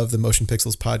of the Motion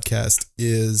Pixels podcast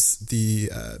is the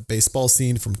baseball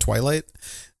scene from Twilight.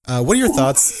 What are your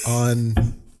thoughts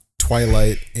on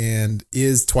Twilight, and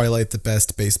is Twilight the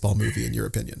best baseball movie in your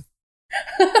opinion?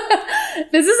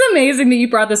 This is amazing that you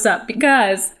brought this up,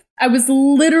 because I was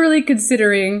literally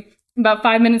considering about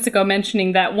 5 minutes ago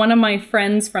mentioning that one of my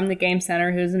friends from the Game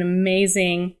Center, who's an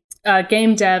amazing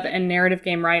game dev and narrative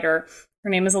game writer, her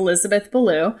name is Elizabeth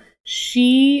Ballou.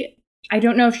 I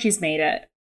don't know if she's made it.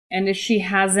 And if she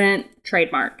hasn't,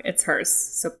 trademark, it's hers.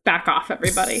 So back off,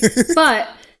 everybody. But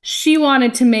she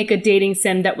wanted to make a dating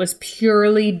sim that was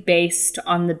purely based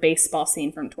on the baseball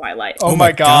scene from Twilight. Oh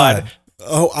my God.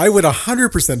 Oh, I would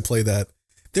 100% play that.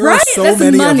 There are so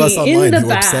many of us online who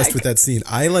are obsessed with that scene.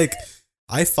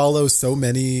 I follow so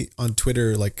many on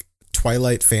Twitter, like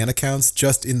Twilight fan accounts,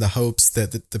 just in the hopes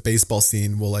that the baseball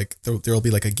scene will like, there will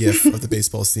be like a GIF of the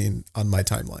baseball scene on my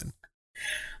timeline.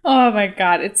 Oh my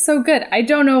God, it's so good. I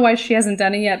don't know why she hasn't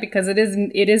done it yet, because it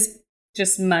is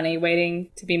just money waiting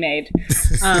to be made.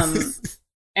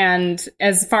 And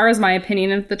as far as my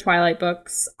opinion of the Twilight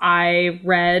books, I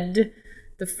read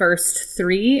the first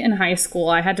 3 in high school.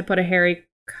 I had to put a Harry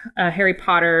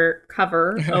Potter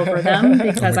cover over them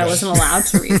because I wasn't allowed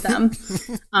to read them.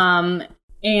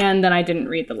 And then I didn't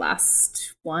read the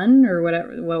last one or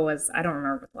whatever. I don't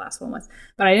remember what the last one was,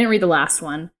 but I didn't read the last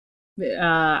one.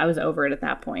 I was over it at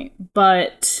that point.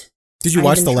 But did you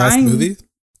watch the last movie?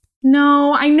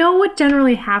 No, I know what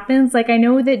generally happens. Like, I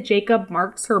know that Jacob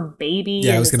marks her baby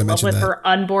and is in love with her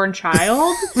unborn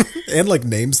child. And, like,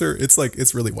 names her.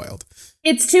 It's really wild.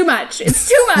 It's too much.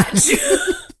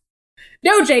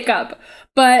 No, Jacob.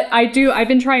 But I've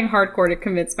been trying hardcore to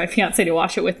convince my fiance to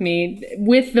watch it with me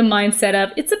with the mindset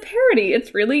of, it's a parody.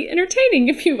 It's really entertaining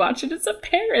if you watch it. It's a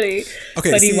parody.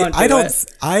 Okay, but see,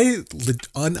 I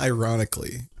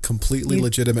unironically, completely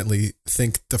legitimately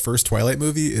think the first Twilight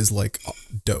movie is, like,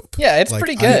 dope. Yeah, it's like,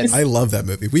 pretty good. I love that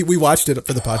movie. We watched it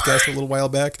for the podcast a little while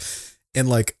back, and,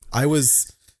 like, I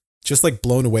was just, like,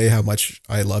 blown away how much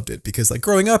I loved it, because, like,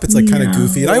 growing up, it's, like, kind of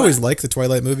goofy, and I always liked the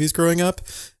Twilight movies growing up.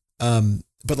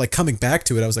 But, like, coming back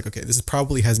to it, I was like, okay, this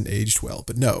probably hasn't aged well.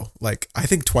 But no, like, I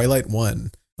think Twilight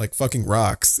 1, like, fucking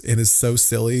rocks and is so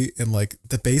silly. And, like,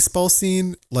 the baseball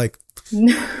scene, like,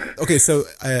 okay, so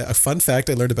a fun fact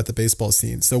I learned about the baseball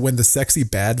scene. So when the sexy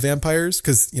bad vampires,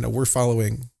 because, you know, we're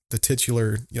following the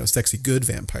titular, you know, sexy good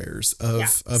vampires of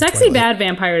sexy Twilight. Bad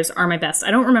vampires are my best. I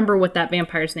don't remember what that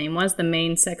vampire's name was, the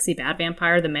main sexy bad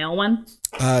vampire, the male one.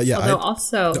 Yeah.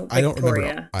 Although I don't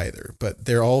remember either, but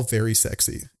they're all very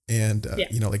sexy. And,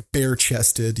 you know, like bare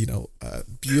chested, you know,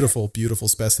 beautiful, beautiful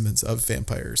specimens of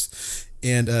vampires.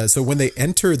 And so when they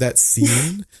enter that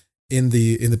scene in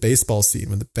the baseball scene,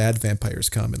 when the bad vampires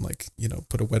come and, like, you know,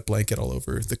 put a wet blanket all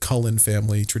over the Cullen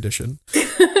family tradition.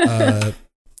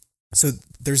 So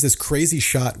there's this crazy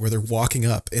shot where they're walking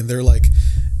up and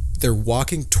they're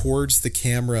walking towards the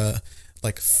camera,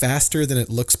 like, faster than it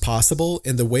looks possible.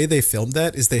 And the way they filmed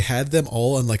that is they had them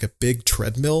all on, like, a big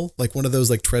treadmill, like one of those,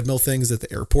 like, treadmill things at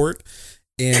the airport.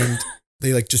 And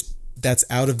they, like, just, that's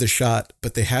out of the shot,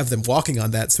 but they have them walking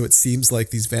on that. So it seems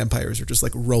like these vampires are just,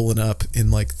 like, rolling up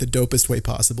in, like, the dopest way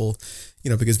possible, you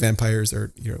know, because vampires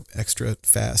are, you know, extra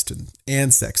fast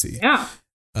and sexy. Yeah.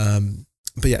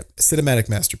 But yeah, cinematic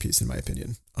masterpiece in my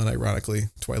opinion.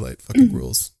 Unironically, Twilight fucking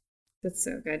rules. That's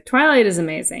so good. Twilight is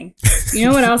amazing. You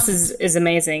know what else is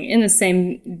amazing in the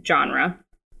same genre?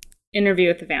 Interview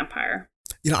with the Vampire.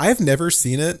 You know, I've never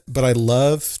seen it, but I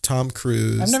love Tom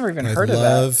Cruise. I've never even heard of that.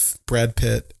 I love Brad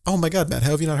Pitt. Oh my God, Matt,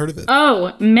 how have you not heard of it?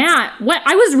 Oh, Matt, what?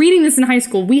 I was reading this in high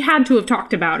school. We had to have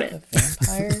talked about it. The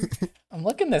Vampire? I'm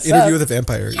looking this Interview up. with a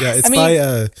Vampire. Yes. Yeah, it's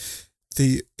by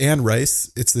the Anne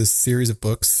Rice. It's this series of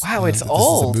books. Wow, it's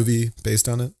old. This is a movie based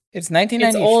on it. It's 1994.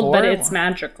 It's old, but it's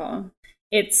magical.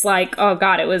 It's like, oh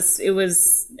God, it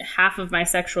was half of my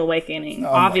sexual awakening.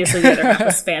 Obviously, the other half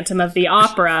was Phantom of the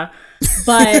Opera.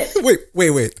 But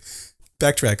wait.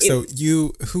 Backtrack. So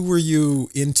who were you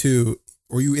into?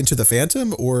 Were you into the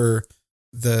Phantom or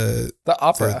the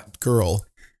opera? The girl.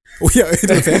 Oh yeah,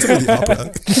 the Phantom of the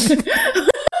Opera.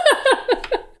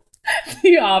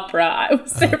 The opera. I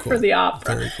was there for the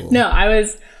opera. Very cool. No, I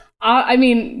was. I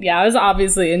was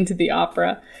obviously into the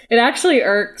opera. It actually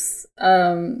irks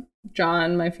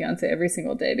John, my fiance, every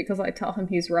single day because I tell him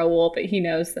he's Raoul, but he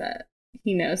knows that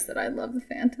I love the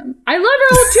Phantom. I love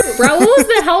Raoul too. Raoul is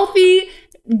the healthy,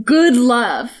 good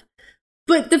love.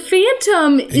 But the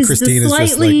Phantom is Christine the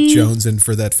slightly... is just like jonesing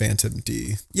for that Phantom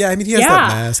D. Yeah, I mean, he has that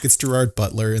mask. It's Gerard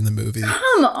Butler in the movie.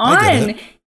 Come on.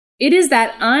 It is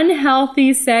that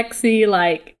unhealthy, sexy,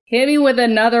 like, hit me with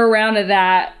another round of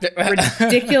that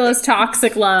ridiculous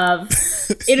toxic love.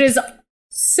 It is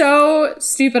so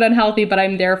stupid unhealthy, but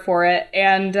I'm there for it.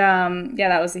 And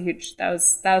that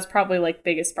was probably like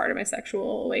biggest part of my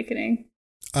sexual awakening.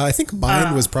 I think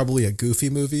mine was probably a Goofy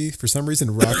movie. For some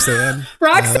reason, Roxanne.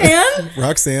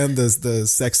 Roxanne, the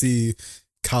sexy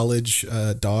college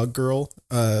dog girl.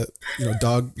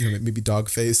 Maybe dog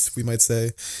face, we might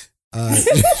say.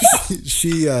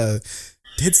 She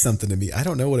did something to me. I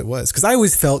don't know what it was, because I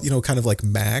always felt, kind of like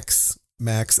Max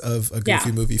of a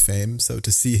Goofy movie fame. So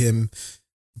to see him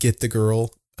get the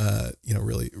girl,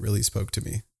 really, really spoke to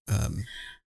me. And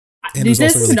this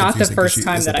is not the first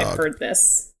time that I've heard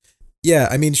this. Yeah,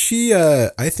 I mean,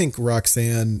 I think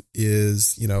Roxanne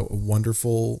is, a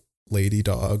wonderful lady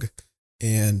dog,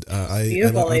 and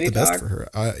I want the best for her.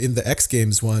 In the X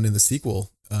Games one, in the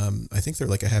sequel, I think they're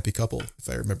like a happy couple, if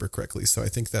I remember correctly. So I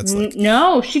think that's like...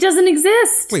 No, she doesn't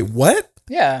exist. Wait, what?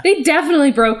 Yeah. They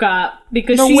definitely broke up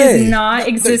because she is not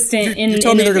existent in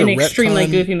an extremely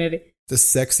goofy movie. The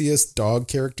sexiest dog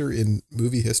character in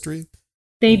movie history?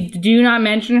 They do not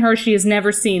mention her. She is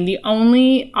never seen. The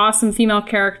only awesome female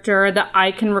character that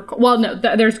I can recall... Well, no,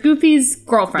 there's Goofy's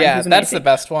girlfriend. Yeah, that's the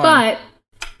best one.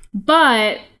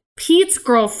 But Pete's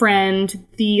girlfriend,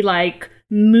 the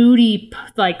moody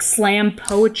like slam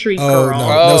poetry girl.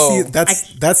 No, see,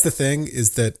 that's the thing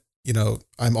is that, you know,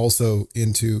 I'm also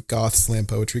into goth slam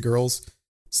poetry girls.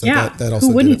 So that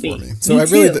also did it for me. So I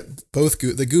really,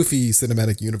 the Goofy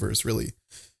cinematic universe really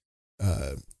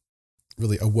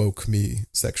awoke me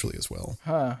sexually as well.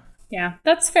 Huh. Yeah,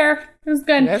 that's fair. It was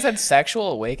good. You guys had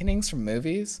sexual awakenings from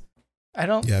movies?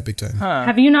 Yeah, big time. Huh.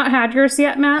 Have you not had yours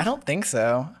yet, Matt? I don't think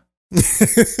so.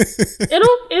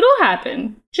 It'll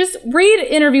happen. Just read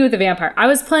Interview with the Vampire. I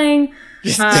was playing.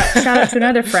 Shout out to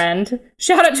another friend.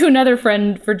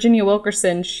 Virginia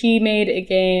Wilkerson. She made a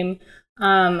game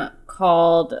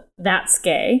called That's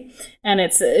Gay, and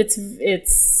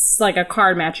it's like a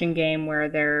card matching game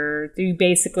where you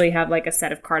basically have like a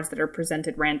set of cards that are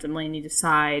presented randomly, and you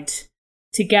decide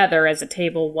together as a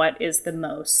table what is the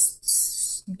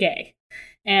most gay.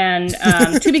 And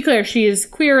to be clear, she is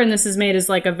queer, and this is made as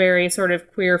like a very sort of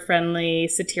queer-friendly,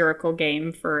 satirical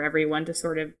game for everyone to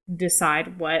sort of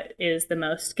decide what is the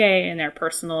most gay in their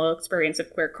personal experience of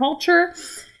queer culture.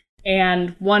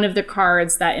 And one of the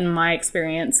cards that, in my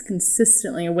experience,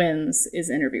 consistently wins is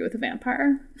Interview with a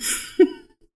Vampire.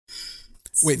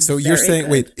 Wait, so you're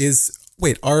saying,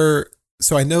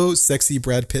 so I know sexy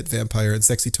Brad Pitt vampire and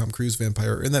sexy Tom Cruise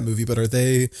vampire are in that movie, but are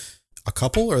they a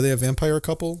couple? Are they a vampire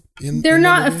couple? They're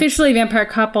not officially a vampire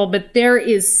couple, but there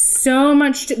is so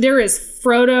much. There is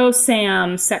Frodo,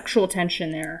 Sam, sexual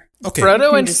tension there. Okay.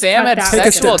 Frodo and Sam had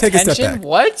sexual tension? Take a step back.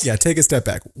 What? Yeah, take a step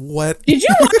back. What? Did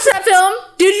you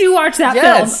watch that film?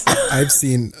 Yes. Film? I've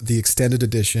seen the extended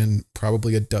edition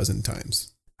probably a dozen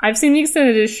times. I've seen the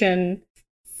extended edition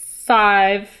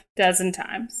 5 dozen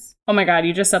times. Oh my God,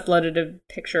 you just uploaded a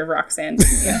picture of Roxanne.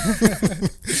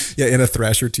 Yeah, in a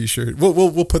Thrasher t-shirt.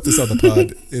 We'll put this on the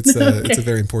pod. It's it's a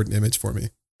very important image for me.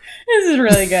 This is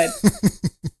really good.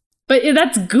 But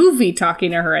that's Goofy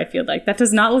talking to her, I feel like. That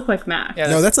does not look like Max. Yeah,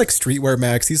 no, that's like Streetwear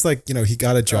Max. He's like, you know, he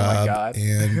got a job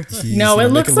and he's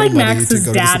it looks like Max's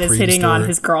dad is hitting on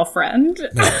his girlfriend.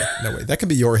 No way. That can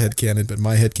be your headcanon, but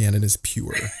my headcanon is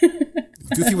pure.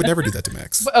 Goofy would never do that to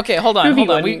Max. Okay, hold on.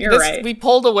 Right. We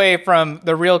pulled away from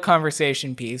the real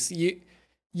conversation piece.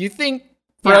 You think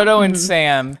Frodo and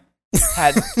Sam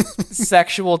had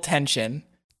sexual tension?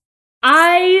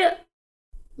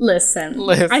 Listen.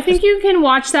 I think you can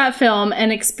watch that film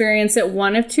and experience it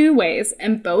one of two ways,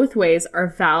 and both ways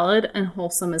are valid and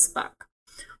wholesome as fuck.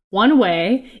 One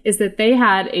way is that they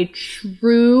had a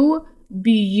true,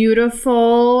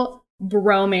 beautiful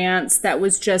bromance that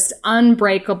was just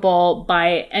unbreakable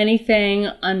by anything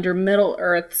under Middle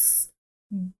Earth's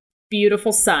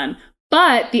beautiful sun.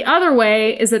 But the other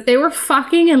way is that they were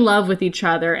fucking in love with each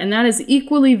other, and that is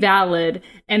equally valid.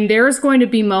 And there's going to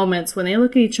be moments when they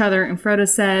look at each other and Frodo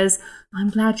says, "I'm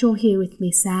glad you're here with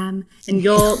me, Sam." And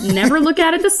you'll never look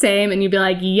at it the same, and you'll be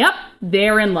like, yep,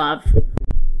 they're in love.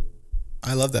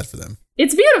 I love that for them.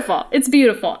 It's beautiful. It's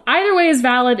beautiful. Either way is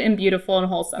valid and beautiful and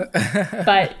wholesome.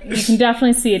 But you can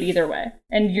definitely see it either way.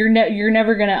 And you're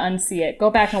never going to unsee it. Go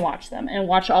back and watch them and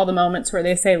watch all the moments where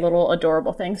they say little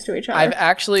adorable things to each other. I've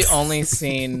actually only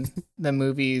seen the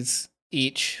movies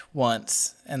each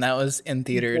once, and that was in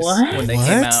theaters when they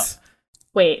came out.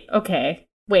 Wait, okay.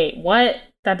 Wait, what?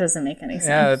 That doesn't make any sense.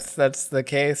 Yeah, that's the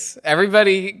case.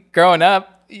 Everybody growing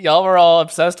up, y'all were all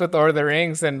obsessed with Lord of the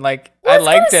Rings, and like I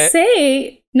liked it.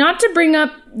 Say, not to bring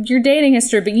up your dating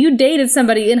history, but you dated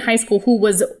somebody in high school who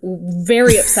was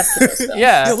very obsessed with this film.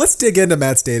 Yeah, let's dig into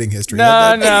Matt's dating history.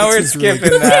 No, we're skipping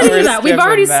really that. We've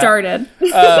already started.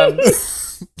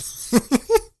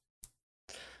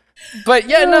 But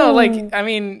yeah, no, like I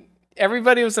mean,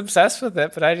 everybody was obsessed with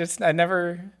it, but I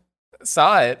never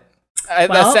saw it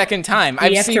the second time.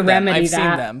 I've seen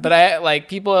them, but I like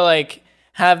people are like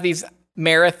have these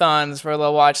marathons where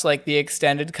they'll watch like the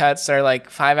extended cuts are like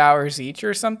 5 hours each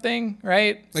or something,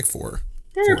 right? Like 4.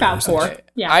 They're about 4. Okay.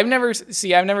 Yeah. I've never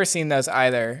seen those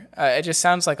either. It just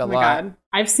sounds like a lot. God.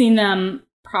 I've seen them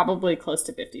probably close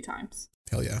to 50 times.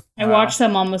 Hell yeah. I watch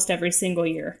them almost every single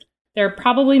year. They're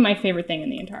probably my favorite thing in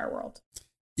the entire world.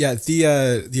 Yeah,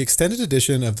 the extended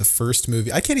edition of the first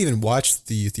movie, I can't even watch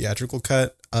the theatrical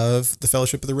cut of The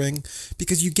Fellowship of the Ring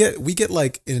because we get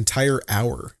like an entire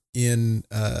hour in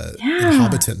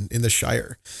Hobbiton in the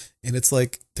Shire, and it's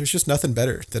like there's just nothing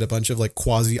better than a bunch of like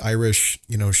quasi-Irish,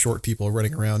 short people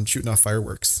running around shooting off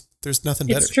fireworks. There's nothing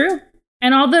better. It's true.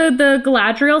 And all the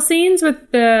Galadriel scenes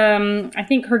with the I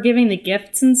think her giving the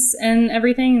gifts and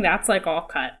everything, that's like all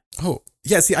cut. Oh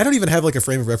yeah, see, I don't even have like a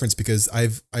frame of reference because I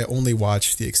only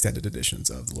watched the extended editions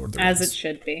of The Lord of the Rings. As it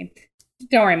should be.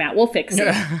 Don't worry, Matt, we'll fix you.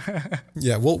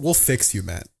 Yeah, we'll fix you,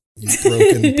 Matt.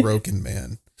 You broken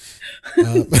man.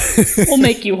 We'll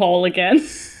make you whole again.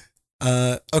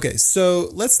 Okay, so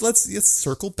let's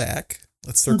circle back.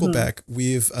 Let's circle back.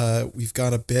 We've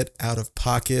gone a bit out of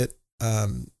pocket.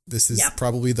 This is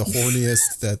probably the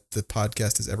horniest that the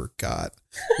podcast has ever got,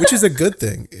 which is a good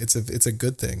thing. It's a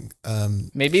good thing.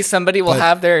 Maybe somebody will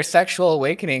have their sexual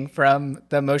awakening from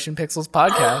the Motion Pixels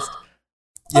podcast.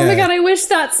 Oh my God, I wish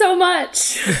that so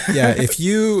much. Yeah, if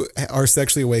you are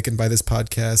sexually awakened by this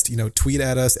podcast, tweet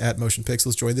at us at Motion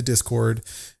Pixels, join the Discord.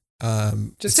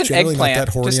 Just an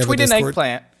eggplant. Just tweet an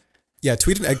eggplant. Yeah,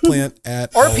 tweet an eggplant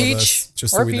at or all peach. Of us,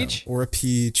 just so we know. Or a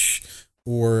peach,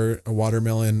 or a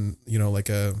watermelon. like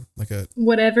a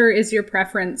whatever is your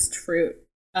preferenced fruit.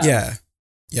 Yeah.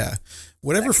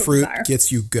 Whatever fruit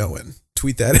gets you going,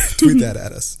 tweet that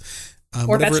at us.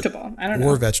 Or vegetable. I don't know.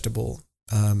 Or vegetable.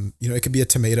 It could be a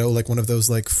tomato, like one of those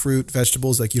like fruit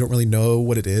vegetables, like you don't really know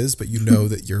what it is, but you know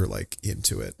that you're like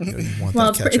into it. You want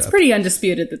that ketchup. It's pretty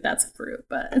undisputed that that's a fruit,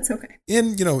 but it's okay.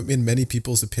 And in many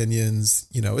people's opinions,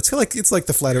 it's like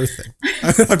the flat Earth thing.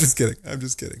 I'm just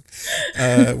kidding.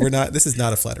 We're not. This is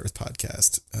not a flat Earth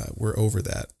podcast. We're over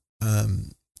that.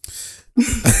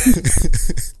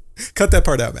 Cut that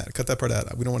part out, Matt. Cut that part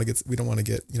out. We don't want to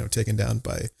get taken down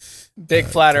by big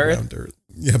flat Earth.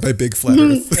 Yeah, by big flat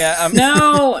Earth. Yeah.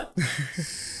 No.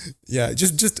 Yeah,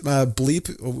 just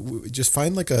bleep. Just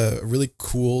find like a really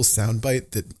cool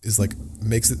soundbite that is like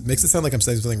makes it sound like I'm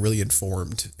saying something really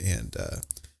informed and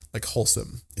like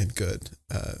wholesome and good.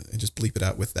 And just bleep it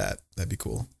out with that. That'd be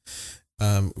cool.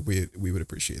 We would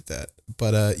appreciate that.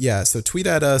 But so tweet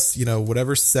at us,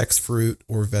 whatever sex, fruit,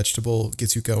 or vegetable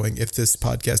gets you going, if this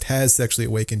podcast has sexually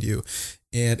awakened you.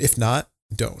 And if not,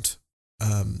 don't.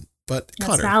 But that's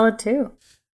Connor. valid too.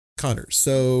 Connor,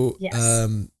 so yes.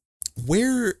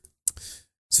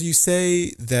 So you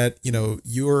say that,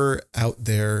 you're out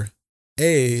there,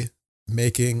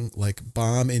 making like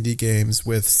bomb indie games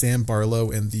with Sam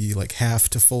Barlow and the like half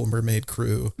to full mermaid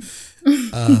crew.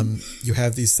 You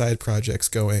have these side projects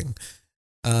going.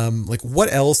 Like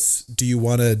what else do you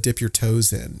want to dip your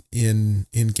toes in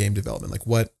game development? Like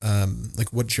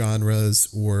what genres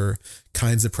or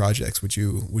kinds of projects would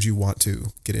you want to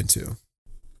get into?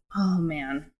 Oh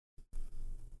man,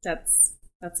 that's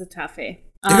a toughie.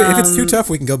 If it's too tough,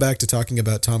 we can go back to talking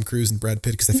about Tom Cruise and Brad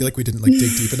Pitt, because I feel like we didn't like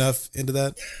dig deep enough into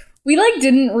that. We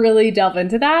didn't really delve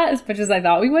into that as much as I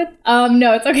thought we would.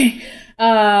 No, it's okay.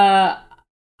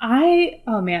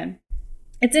 Oh man,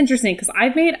 it's interesting because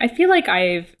I feel like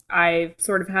I've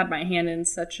sort of had my hand in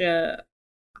such a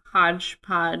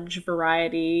hodgepodge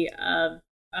variety of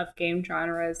game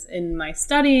genres in my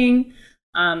studying.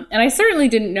 And I certainly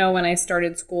didn't know when I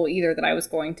started school either that I was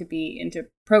going to be into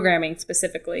programming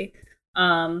specifically.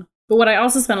 But what I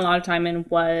also spent a lot of time in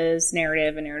was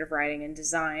narrative writing and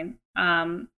design.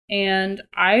 And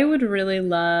I would really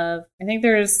love, I think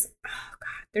there's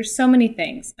so many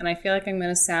things, and I feel like I'm going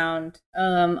to sound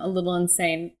a little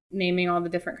insane naming all the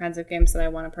different kinds of games that I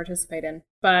want to participate in.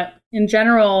 But in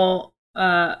general,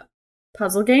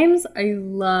 puzzle games, I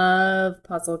love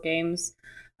puzzle games,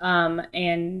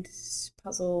 and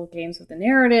puzzle games with a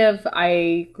narrative.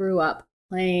 I grew up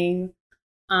playing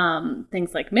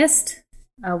things like Myst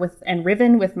and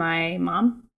Riven with my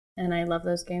mom. And I love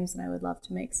those games, and I would love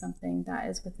to make something that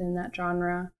is within that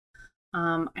genre.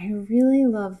 I really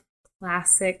love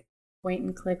classic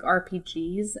point-and-click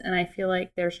RPGs, and I feel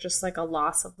like there's just like a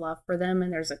loss of love for them,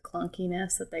 and there's a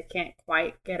clunkiness that they can't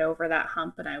quite get over that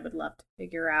hump, and I would love to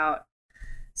figure out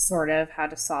sort of how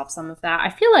to solve some of that. I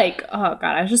feel like, oh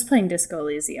God, I was just playing Disco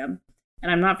Elysium,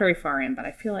 and I'm not very far in, but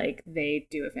I feel like they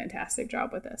do a fantastic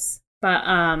job with this. But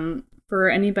for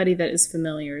anybody that is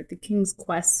familiar, the King's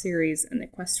Quest series and the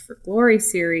Quest for Glory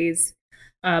series,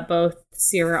 both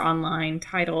Sierra Online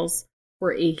titles,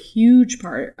 were a huge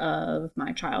part of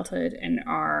my childhood and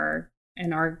are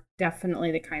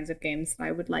definitely the kinds of games that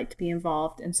I would like to be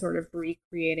involved in sort of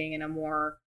recreating in a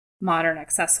more modern,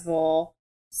 accessible,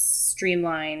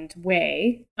 streamlined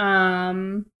way.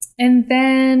 And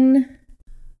then,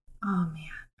 oh man.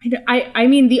 I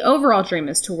mean, the overall dream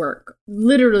is to work.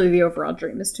 Literally, the overall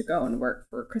dream is to go and work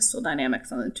for Crystal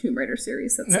Dynamics on the Tomb Raider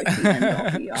series. That's like the end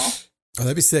all be all. Oh,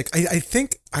 that'd be sick. I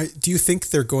think. Do you think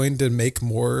they're going to make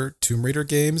more Tomb Raider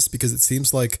games? Because it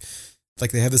seems like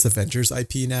they have this Avengers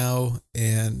IP now,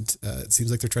 and it seems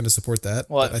like they're trying to support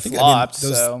that. Well, I think flopped,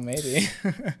 so maybe.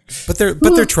 but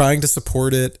they're trying to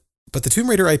support it. But the Tomb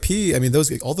Raider IP, I mean,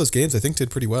 all those games I think did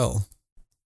pretty well.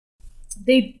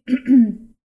 They.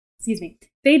 Excuse me.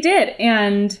 They did.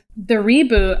 And the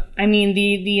reboot, I mean,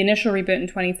 the initial reboot in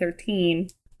 2013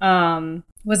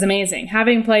 was amazing.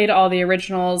 Having played all the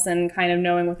originals and kind of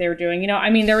knowing what they were doing,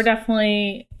 I mean, there were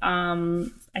definitely,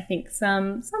 I think,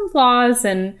 some flaws.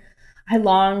 And I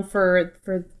long for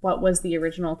what was the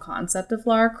original concept of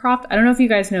Lara Croft. I don't know if you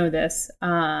guys know this,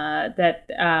 that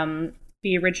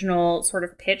the original sort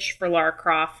of pitch for Lara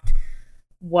Croft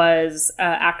was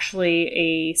actually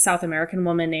a South American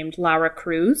woman named Lara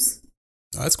Cruz.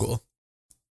 Oh, that's cool.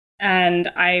 And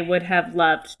I would have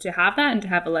loved to have that and to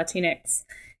have a Latinx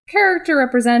character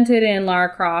represented in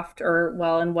Lara Croft, or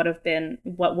well, in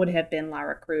what would have been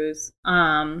Lara Cruz.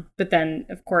 But then,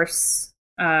 of course,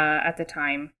 at the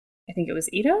time, I think it was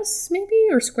Eidos, maybe,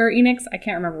 or Square Enix. I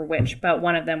can't remember which, but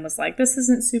one of them was like, this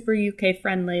isn't super UK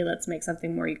friendly. Let's make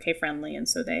something more UK friendly. And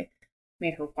so they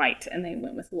made her white and they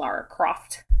went with Lara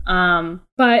Croft.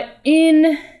 But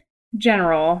in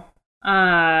general,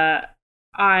 I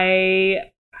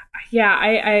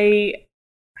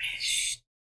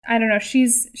don't know.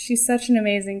 She's such an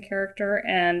amazing character.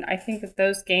 And I think that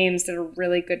those games did a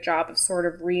really good job of sort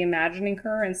of reimagining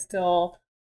her and still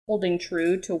holding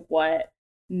true to what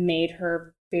made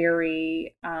her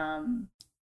very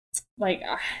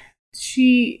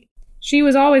she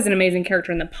was always an amazing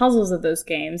character in the puzzles of those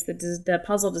games. The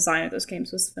puzzle design of those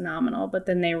games was phenomenal, but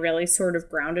then they really sort of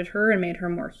grounded her and made her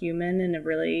more human in a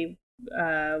really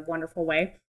wonderful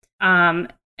way.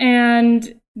 And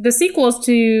the sequels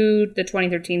to the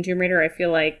 2013 Tomb Raider, I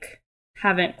feel like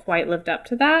haven't quite lived up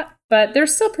to that, but they're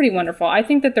still pretty wonderful. I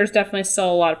think that there's definitely still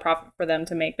a lot of profit for them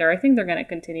to make there. I think they're going to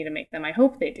continue to make them. I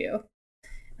hope they do.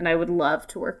 And I would love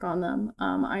to work on them,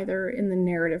 either in the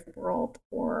narrative world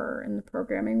or in the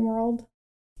programming world,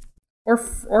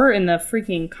 or in the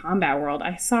freaking combat world.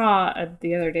 I saw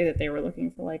the other day that they were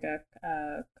looking for like a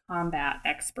combat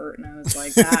expert, and I was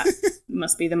like, that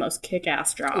must be the most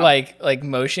kick-ass job. Like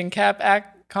motion cap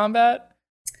combat.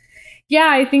 Yeah,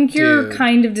 I think you're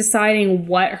kind of deciding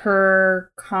what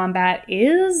her combat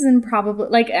is, and probably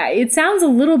like it sounds a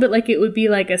little bit like it would be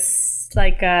like a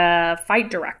fight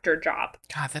director job.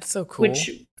 God, that's so cool. Which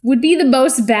would be the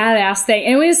most badass thing.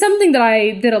 And it was something that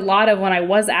I did a lot of when I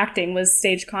was acting, was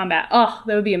stage combat. Oh,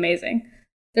 that would be amazing.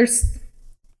 There's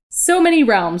so many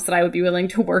realms that I would be willing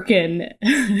to work in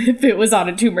if it was on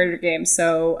a Tomb Raider game.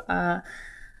 So,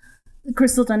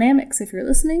 Crystal Dynamics, if you're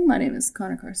listening, my name is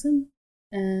Connor Carson,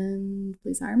 and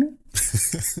please hire me.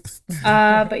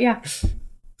 But yeah.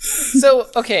 So,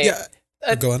 okay. Yeah.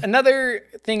 Go on. Another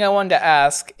thing I wanted to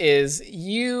ask is,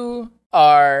 you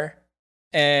are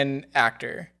an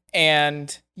actor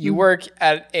and you work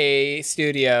at a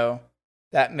studio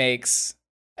that makes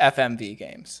FMV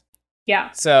games.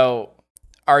 Yeah. So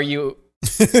are you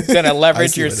going to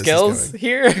leverage your skills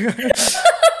here?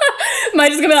 Am I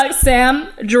just going to be like, Sam,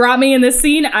 drop me in this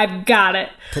scene? I've got it.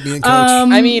 Put me in, coach.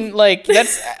 I mean, like,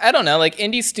 that's, I don't know, like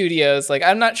indie studios, like,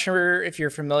 I'm not sure if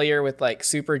you're familiar with like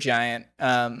Supergiant.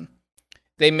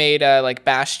 They made like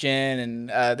Bastion,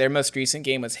 and their most recent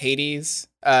game was Hades.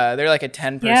 They're like a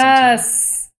 10-person team.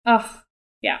 Yes. Oh,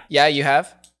 yeah. Yeah, you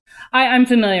have? I'm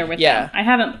familiar with them. I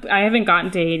haven't gotten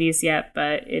to Hades yet,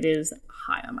 but it is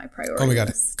high on my priority. Oh my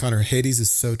god, Connor, Hades is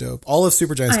so dope. All of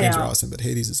Supergiant's games are awesome, but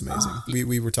Hades is amazing.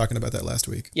 We were talking about that last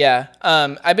week. Yeah.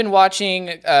 I've been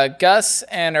watching, Gus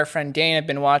and our friend Dane have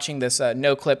been watching this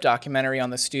No Clip documentary on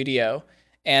the studio,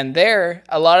 and there,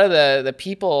 a lot of the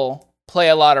people play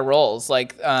a lot of roles.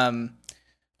 Like,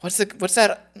 what's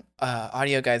that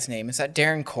audio guy's name? Is that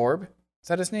Darren Korb? Is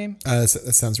that his name? That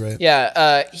sounds right.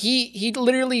 Yeah. He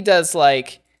literally does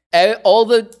like all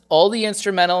the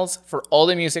instrumentals for all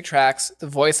the music tracks, the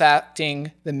voice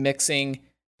acting, the mixing,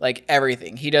 like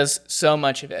everything. He does so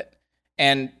much of it.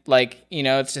 And like, you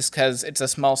know, it's just because it's a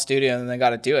small studio and they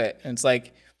got to do it. And it's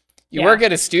like, you work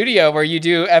at a studio where you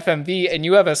do FMV and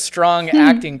you have a strong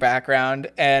acting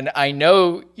background. And I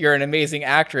know you're an amazing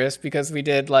actress because we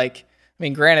did like, I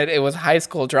mean, granted, it was high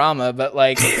school drama, but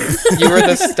like you were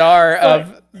the star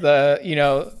of the, you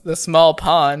know, the small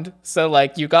pond. So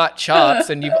like you got chops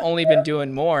and you've only been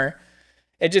doing more.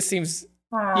 It just seems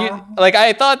like,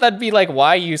 I thought that'd be like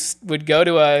why you would go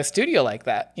to a studio like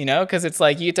that, you know, because it's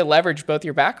like you get to leverage both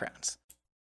your backgrounds.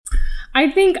 I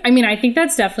think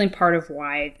that's definitely part of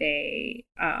why they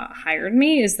hired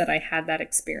me, is that I had that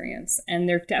experience. And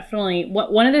they're definitely,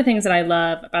 one of the things that I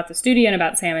love about the studio and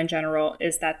about Sam in general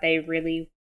is that they really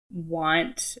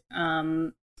want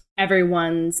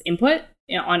everyone's input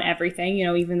on everything. You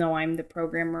know, even though I'm the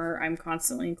programmer, I'm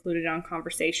constantly included on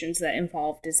conversations that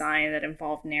involve design, that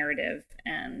involve narrative,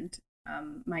 and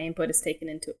my input is taken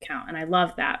into account. And I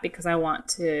love that because I want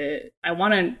to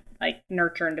like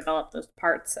nurture and develop those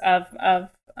parts of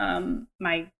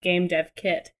my game dev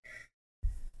kit.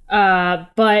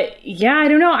 But yeah, I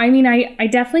don't know. I mean, I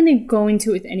definitely didn't go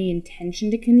into it with any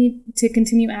intention to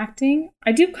continue acting.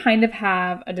 I do kind of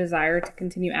have a desire to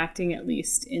continue acting, at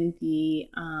least in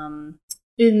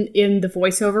in the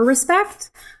voiceover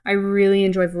respect. I really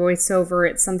enjoy voiceover.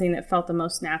 It's something that felt the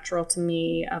most natural to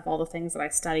me of all the things that I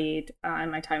studied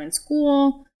in my time in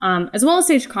school, as well as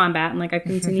stage combat. And like I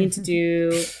continued to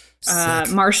do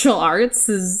martial arts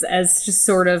as just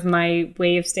sort of my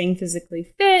way of staying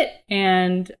physically fit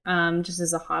and just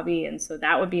as a hobby. And so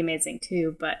that would be amazing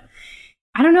too. But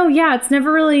I don't know. Yeah, it's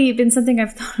never really been something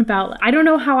I've thought about. I don't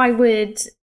know how I would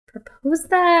propose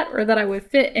that or that I would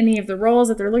fit any of the roles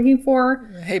that they're looking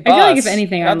for. Hey, boss, I feel like if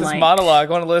anything, I'm this like monologue.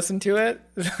 Want to listen to it?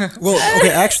 Well,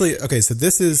 okay, actually, okay. So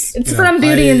this is it's from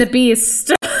Beauty and the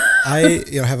Beast. I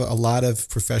have a lot of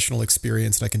professional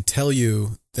experience, and I can tell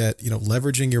you that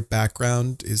leveraging your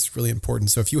background is really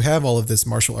important. So if you have all of this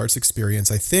martial arts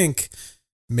experience, I think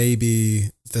maybe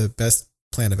the best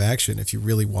plan of action, if you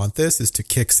really want this, is to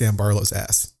kick Sam Barlow's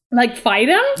ass. Like fight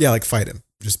him? Yeah, like fight him.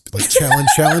 Just like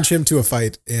challenge him to a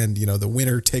fight, and the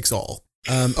winner takes all.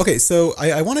 Okay, so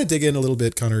I want to dig in a little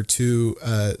bit, Connor. To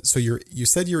so you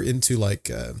said you're into like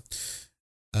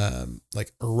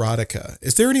erotica.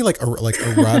 Is there any like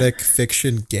erotic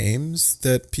fiction games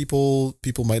that people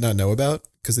might not know about?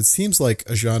 Because it seems like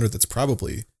a genre that's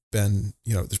probably been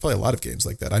there's probably a lot of games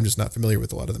like that. I'm just not familiar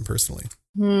with a lot of them personally.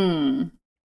 Isn't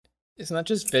that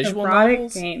just visual erotic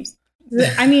novels? Games.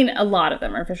 I mean, a lot of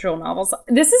them are visual novels.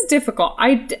 This is difficult.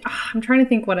 I'm trying to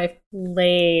think what I've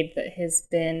played that has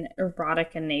been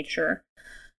erotic in nature.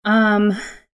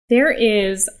 There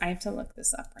is, I have to look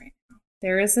this up right now.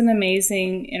 There is an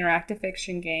amazing interactive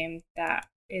fiction game that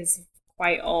is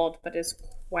quite old, but is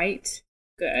quite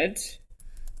good.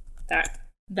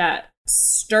 That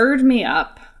stirred me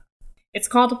up. It's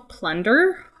called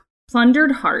Plundered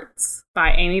Hearts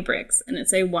by Amy Briggs, and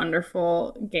it's a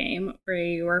wonderful game where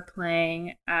you are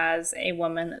playing as a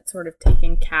woman that's sort of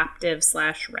taken captive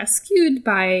 / rescued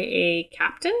by a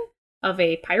captain of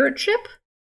a pirate ship,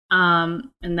 and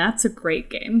that's a great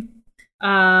game.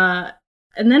 And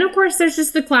then, of course, there's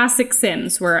just the classic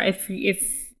Sims, where if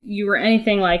you were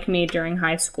anything like me during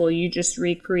high school, you just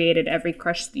recreated every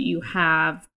crush that you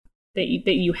had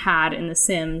in the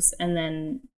Sims, and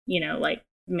then like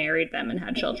married them and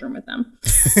had children with them.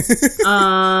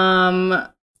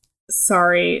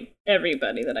 Sorry,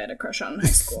 everybody that I had a crush on in high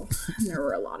school. There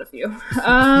were a lot of you.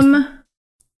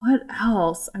 What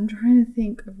else? I'm trying to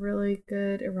think of really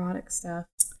good erotic stuff.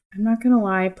 I'm not gonna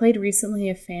lie, I played recently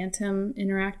a Phantom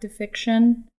interactive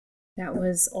fiction that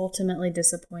was ultimately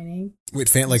disappointing. Wait,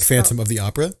 Phantom of the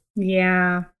Opera?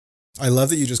 Yeah. I love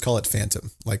that you just call it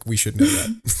Phantom. Like, we should know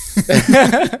that.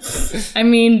 I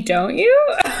mean, don't you?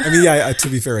 I mean, yeah, to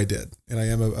be fair, I did. And I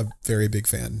am a very big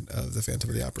fan of the Phantom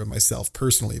of the Opera myself,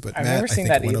 personally. But I've Matt, never seen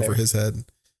that went either. over his head.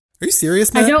 Are you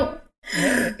serious, Matt? I don't.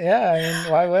 Yeah, I mean,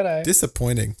 why would I?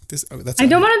 Disappointing. I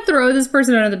don't want to throw this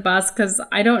person under the bus because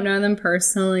I don't know them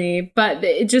personally. But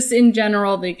just in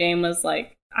general, the game was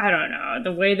like, I don't know.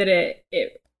 The way that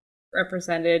it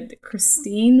represented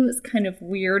Christine was kind of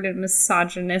weird and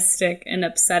misogynistic and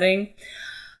upsetting.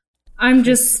 I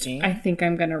think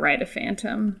I'm gonna write a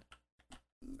Phantom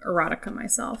erotica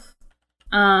myself.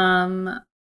 But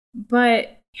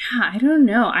yeah, I don't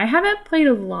know. I haven't played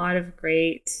a lot of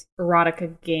great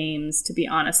erotica games, to be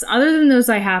honest, other than those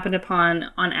I happened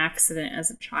upon on accident as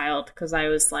a child, because I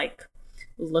was like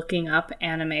looking up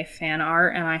anime fan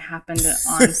art and I happened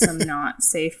on some not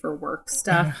safe for work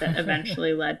stuff that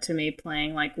eventually led to me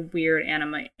playing like weird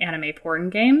anime porn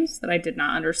games that I did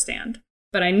not understand.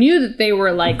 But I knew that they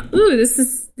were like, ooh, this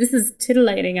is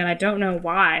titillating, and I don't know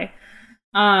why.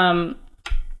 But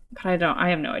I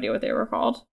have no idea what they were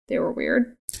called. They were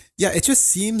weird. Yeah, it just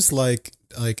seems like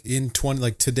in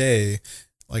today,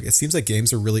 like it seems like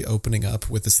games are really opening up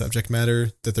with the subject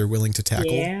matter that they're willing to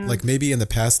tackle. Yeah. Like maybe in the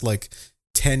past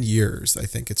 10 years, I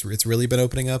think it's really been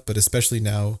opening up, but especially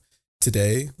now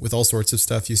today with all sorts of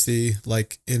stuff you see,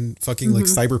 like in fucking like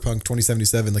Cyberpunk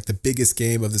 2077, like the biggest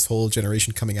game of this whole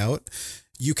generation coming out,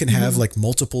 you can have like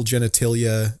multiple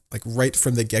genitalia like right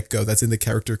from the get-go. That's in the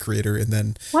character creator, and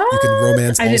then you can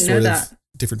romance all sorts of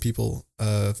different people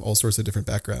of all sorts of different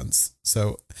backgrounds.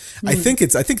 So I think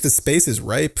the space is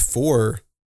ripe for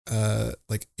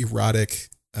like erotic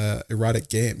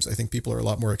games. I think people are a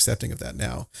lot more accepting of that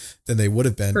now than they would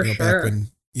have been back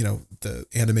when the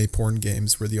anime porn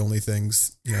games were the only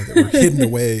things that were hidden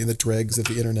away in the dregs of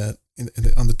the internet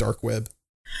on the dark web.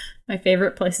 My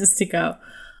favorite places to go.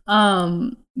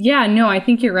 Yeah, no, I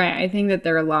think you're right. I think that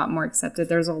they're a lot more accepted.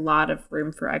 There's a lot of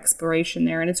room for exploration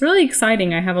there, and it's really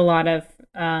exciting. I have a lot of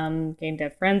game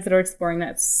dev friends that are exploring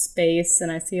that space, and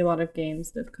I see a lot of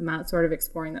games that have come out sort of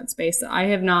exploring that space. I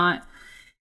have not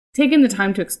taken the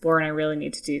time to explore, and I really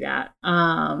need to do that.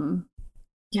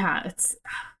 Yeah, it's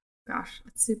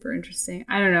super interesting.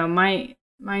 I don't know. My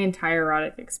my entire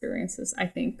erotic experiences, I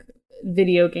think,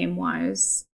 video game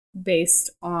wise, based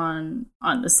on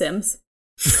The Sims.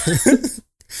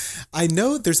 I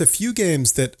know there's a few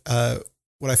games that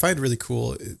what I find really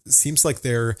cool, it seems like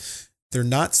they're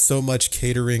not so much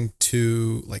catering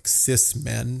to like cis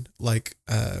men. Like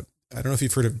I don't know if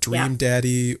you've heard of Dream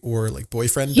Daddy or like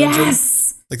Boyfriend Dungeon.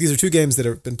 Yes. Like these are two games that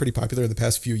have been pretty popular in the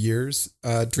past few years.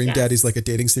 Dream Daddy's like a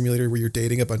dating simulator where you're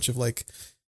dating a bunch of like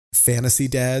fantasy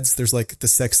dads. There's like the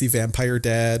sexy vampire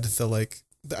dad, the like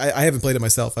I haven't played it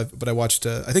myself, but I watched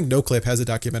I think NoClip has a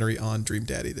documentary on Dream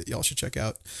Daddy that y'all should check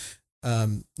out.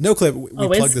 NoClip,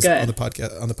 we plug this on the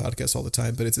podcast all the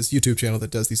time, but it's this YouTube channel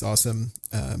that does these awesome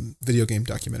video game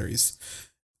documentaries.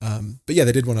 But yeah,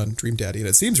 they did one on Dream Daddy and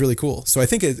it seems really cool. So I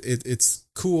think it's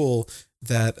cool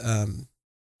that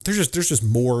there's just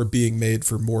more being made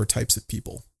for more types of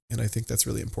people. And I think that's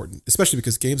really important, especially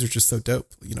because games are just so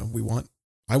dope. You know,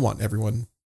 I want everyone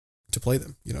to play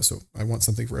them, you know, so I want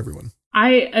something for everyone.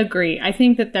 I agree. I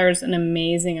think that there's an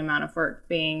amazing amount of work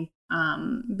being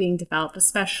developed,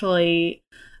 especially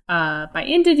by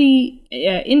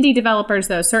indie developers,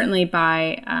 though certainly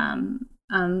by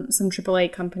some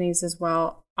AAA companies as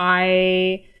well.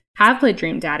 I have played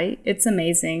Dream Daddy. It's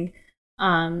amazing.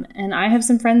 And I have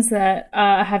some friends that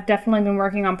have definitely been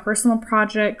working on personal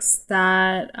projects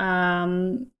that,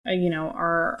 you know,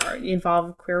 are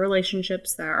involve queer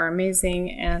relationships that are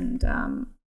amazing. And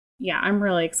yeah, I'm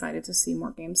really excited to see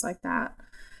more games like that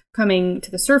coming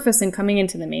to the surface and coming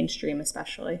into the mainstream,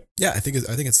 especially. Yeah, I think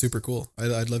it's super cool.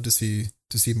 I'd love to see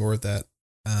more of that.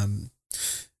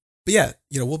 But yeah,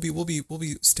 you know, we'll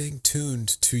be staying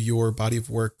tuned to your body of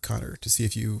work, Connor, to see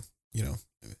if you know,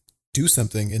 do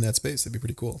something in that space. That'd be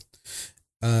pretty cool.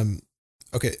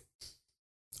 Okay.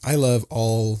 I love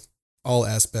all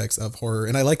aspects of horror,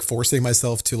 and I like forcing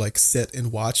myself to like sit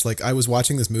and watch. Like I was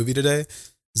watching this movie today,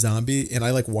 Zombie, and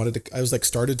I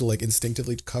started to like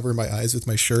instinctively cover my eyes with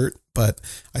my shirt, but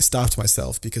I stopped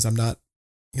myself because I'm not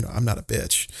a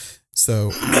bitch.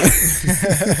 So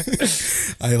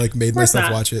I like made myself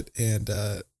watch it, and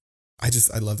I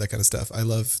love that kind of stuff. I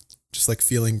love just like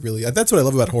feeling really, that's what I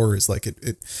love about horror, is like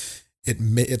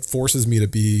it forces me to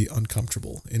be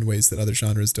uncomfortable in ways that other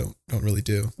genres don't really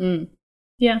do.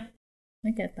 Yeah, I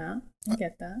get that.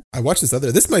 I watched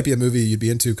this might be a movie you'd be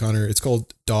into, Connor. It's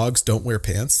called Dogs Don't Wear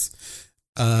Pants.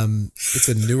 It's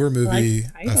a newer movie,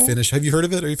 Finnish. Have you heard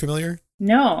of it? Are you familiar?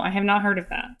 No, I have not heard of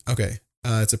that. Okay.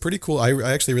 It's a pretty cool, I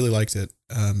actually really liked it.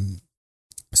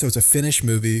 So it's a Finnish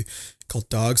movie called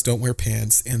Dogs Don't Wear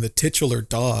Pants, and the titular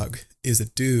dog is a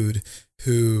dude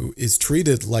who is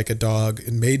treated like a dog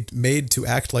and made to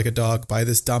act like a dog by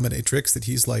this dominatrix that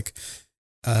he's like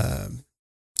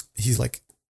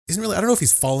isn't really, I don't know if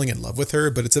he's falling in love with her,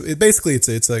 but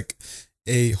it's like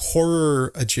a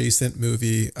horror adjacent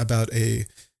movie about a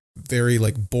very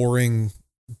like boring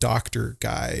doctor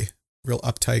guy, real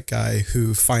uptight guy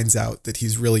who finds out that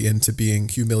he's really into being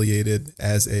humiliated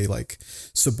as a like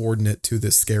subordinate to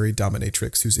this scary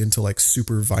dominatrix who's into like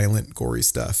super violent, gory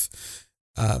stuff.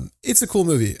 It's a cool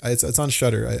movie. It's on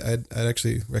Shudder. I'd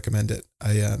actually recommend it.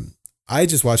 I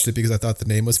just watched it because I thought the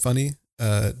name was funny.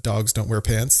 Dogs Don't Wear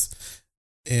Pants.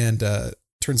 And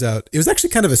turns out it was actually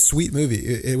kind of a sweet movie.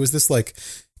 It was this like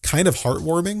kind of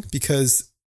heartwarming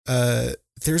because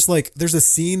there's a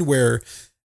scene where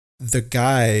the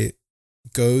guy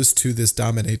goes to this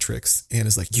dominatrix and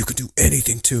is like, "You can do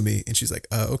anything to me," and she's like,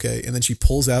 "Okay," and then she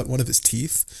pulls out one of his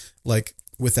teeth like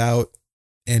without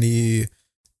any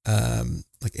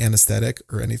like anesthetic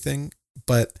or anything.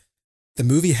 But the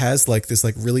movie has like this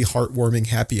like really heartwarming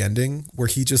happy ending where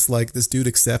he just like, this dude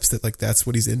accepts that like that's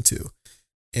what he's into.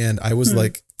 And I was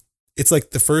like, it's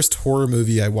like the first horror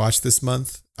movie I watched this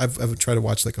month. I've tried to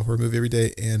watch like a horror movie every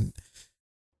day, and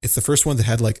it's the first one that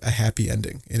had like a happy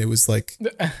ending, and it was like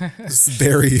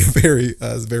very, very,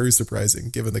 very surprising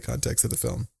given the context of the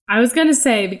film. I was gonna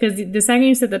say, because the second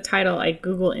you said the title, I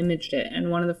Google imaged it, and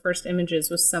one of the first images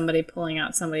was somebody pulling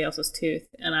out somebody else's tooth,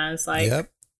 and I was like, yep.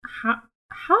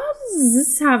 How does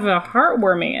this have a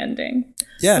heartwarming ending?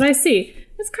 Yeah, but I see,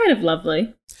 it's kind of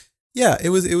lovely. Yeah, it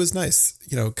was nice.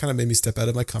 You know, kind of made me step out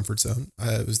of my comfort zone.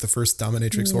 It was the first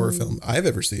dominatrix horror film I've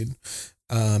ever seen.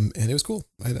 And it was cool.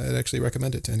 I'd actually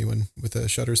recommend it to anyone with a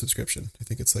Shudder subscription. I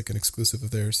think it's like an exclusive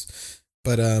of theirs.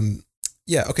 But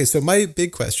yeah, okay, so my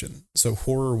big question, so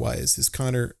horror-wise, is,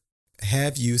 Connor,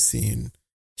 have you seen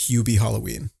Hubie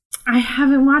Halloween? I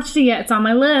haven't watched it yet. It's on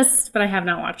my list, but I have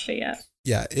not watched it yet.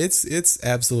 Yeah, it's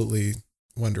absolutely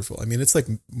wonderful. I mean, it's like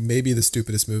maybe the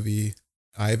stupidest movie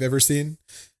I've ever seen,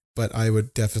 but I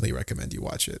would definitely recommend you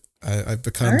watch it. I've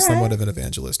become somewhat of an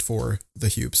evangelist for the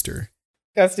Hubster.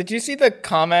 Gus, did you see the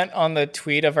comment on the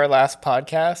tweet of our last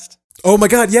podcast? Oh my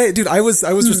God. Yeah, dude, I was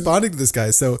responding to this guy.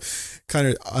 So kind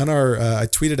of on our, I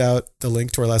tweeted out the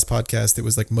link to our last podcast. It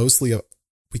was like mostly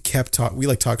we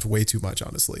talked way too much,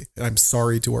 honestly. And I'm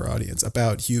sorry to our audience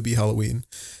about Hubie Halloween.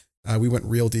 We went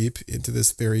real deep into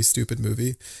this very stupid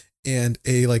movie, and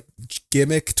a like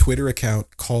gimmick Twitter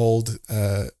account called,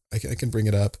 I can bring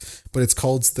it up, but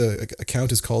the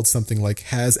account is called something like,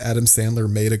 has Adam Sandler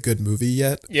made a good movie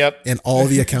yet? Yep. And all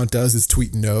the account does is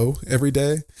tweet no every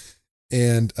day.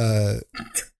 And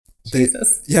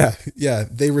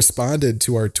they responded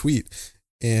to our tweet,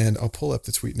 and I'll pull up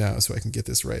the tweet now so I can get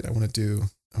this right. I want to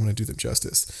do them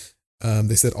justice.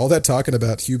 They said, all that talking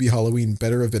about Hubie Halloween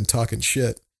better have been talking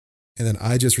shit. And then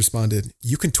I just responded,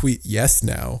 you can tweet yes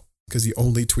now, because he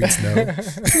only tweets no.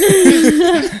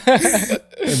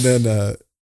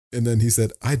 and then he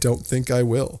said, I don't think I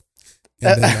will.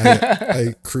 And then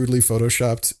I crudely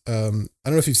photoshopped. I don't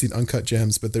know if you've seen Uncut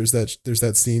Gems, but there's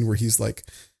that scene where he's like,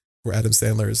 where Adam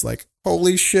Sandler is like,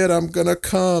 holy shit, I'm gonna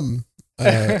come.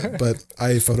 But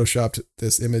I photoshopped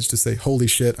this image to say, holy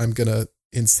shit, I'm gonna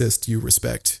insist you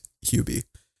respect Hubie.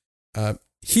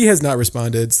 He has not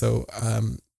responded, so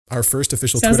our first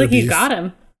official Sounds Twitter like you beef got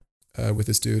him with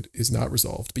this dude is not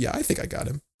resolved. But yeah, I think I got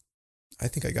him.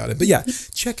 But yeah,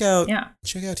 check out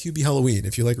Hubie Halloween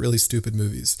if you like really stupid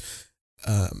movies.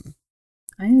 I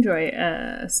enjoy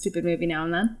a stupid movie now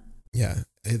and then. Yeah,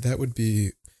 that would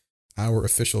be our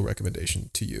official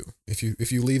recommendation to you. If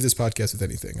you leave this podcast with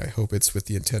anything, I hope it's with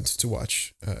the intent to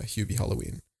watch Hubie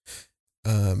Halloween.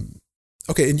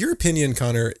 Okay, in your opinion,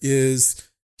 Connor, is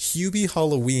Hubie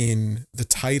Halloween the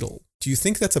title? Do you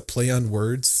think that's a play on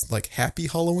words, like Happy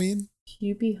Halloween?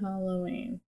 Hubie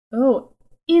Halloween. Oh,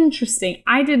 interesting.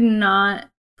 I did not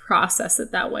process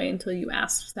it that way until you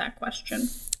asked that question.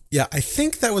 Yeah, I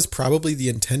think that was probably the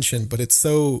intention, but it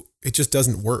just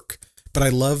doesn't work. But I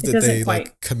love that they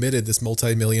committed this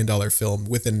multi-million-dollar film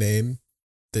with a name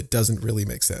that doesn't really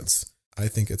make sense. I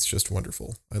think it's just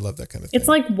wonderful. I love that kind of thing. It's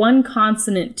like one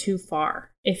consonant too far.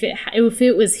 If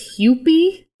it was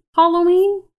Hubie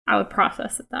Halloween, I would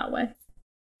process it that way.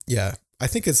 Yeah, I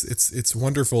think it's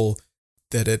wonderful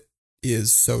that it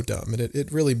is so dumb, and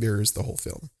it really mirrors the whole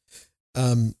film.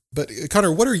 But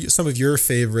Connor, what are some of your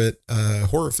favorite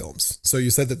horror films? So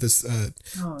you said that this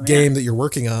game that you're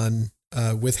working on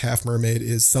with Half Mermaid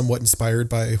is somewhat inspired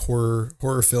by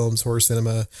horror films, horror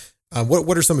cinema.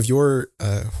 What are some of your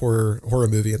horror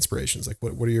movie inspirations? Like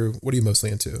what are you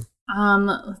mostly into?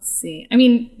 Let's see. I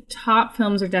mean, top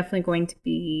films are definitely going to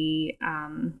be I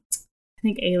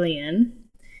think Alien,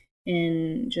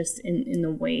 in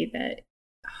the way that,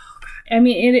 I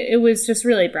mean, it was just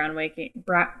really groundbreaking,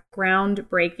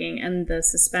 and the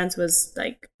suspense was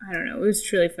like, I don't know, it was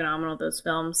truly phenomenal, those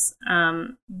films.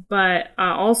 But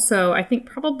also, I think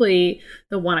probably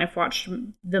the one I've watched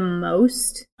the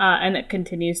most, and it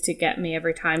continues to get me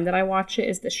every time that I watch it,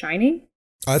 is The Shining.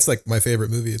 Oh, that's like my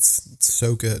favorite movie. It's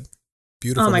so good.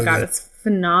 Beautiful. Oh my movie. God, it's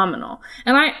phenomenal.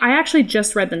 And I actually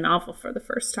just read the novel for the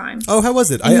first time. Oh, how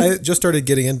was it? I just started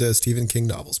getting into Stephen King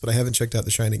novels, but I haven't checked out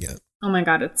The Shining yet. Oh my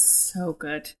God, it's so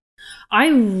good. I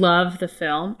love the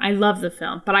film,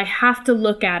 but I have to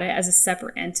look at it as a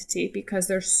separate entity because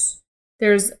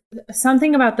there's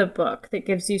something about the book that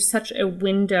gives you such a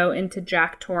window into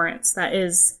Jack Torrance that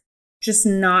is just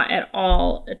not at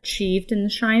all achieved in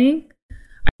The Shining.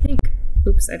 I think,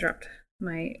 oops, I dropped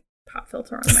my pop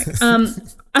filter on the mic.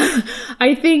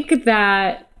 I think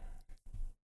that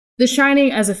The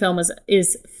Shining as a film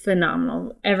is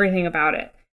phenomenal, everything about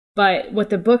it. But what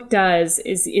the book does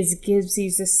is gives you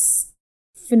this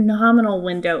phenomenal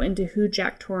window into who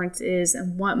Jack Torrance is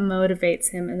and what motivates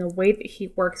him and the way that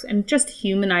he works, and just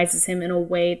humanizes him in a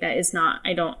way that is not,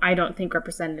 I don't think,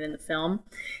 represented in the film.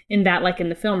 In that, like in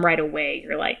the film right away,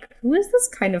 you're like, who is this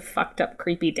kind of fucked up,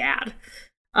 creepy dad?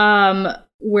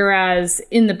 Whereas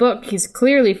in the book, he's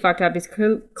clearly fucked up. He's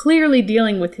clearly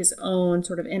dealing with his own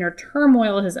sort of inner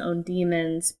turmoil, his own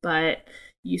demons, but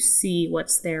you see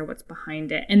what's there, what's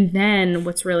behind it. And then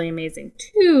what's really amazing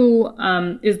too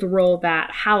is the role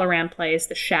that Halloran plays,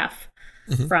 the chef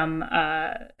from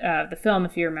the film,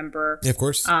 if you remember. Yeah, of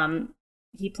course.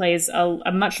 He plays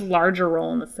a much larger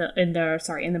role in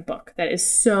the book that is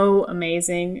so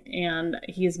amazing, and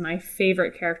he's my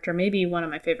favorite character, maybe one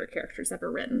of my favorite characters ever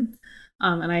written.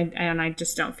 And I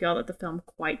just don't feel that the film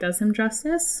quite does him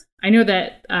justice. I know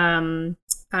that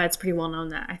it's pretty well known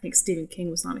that I think Stephen King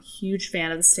was not a huge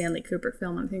fan of the Stanley Kubrick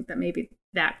film, and I think that maybe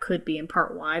that could be in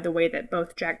part why, the way that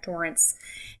both Jack Torrance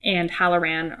and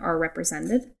Halloran are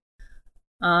represented.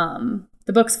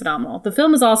 The book's phenomenal. The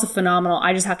film is also phenomenal.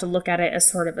 I just have to look at it as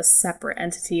sort of a separate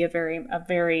entity, a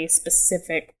very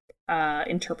specific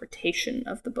interpretation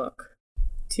of the book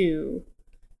to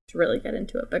really get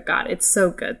into it. But God, it's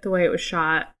so good. The way it was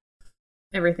shot,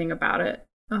 everything about it.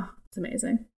 Oh, it's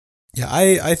amazing. Yeah,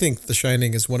 I think The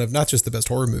Shining is one of not just the best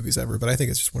horror movies ever, but I think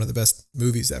it's just one of the best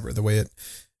movies ever. The way it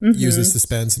uses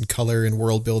suspense and color and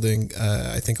world building.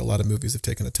 I think a lot of movies have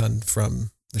taken a ton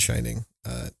from The Shining.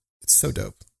 It's so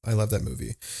dope. I love that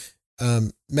movie.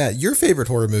 Matt, your favorite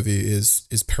horror movie is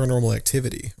Paranormal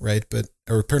Activity, right?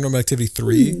 Or Paranormal Activity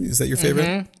 3, is that your favorite?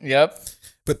 Mm-hmm. Yep.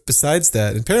 But besides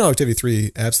that, and Paranormal Activity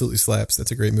 3 absolutely slaps.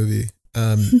 That's a great movie.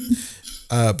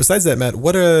 Besides that, Matt,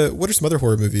 what are some other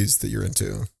horror movies that you're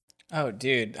into? Oh,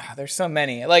 dude, there's so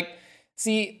many. Like,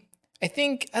 see, I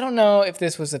don't know if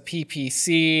this was a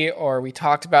PPC or we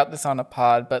talked about this on a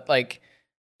pod, but like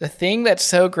the thing that's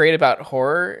so great about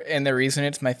horror and the reason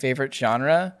it's my favorite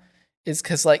genre is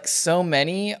because like so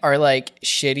many are like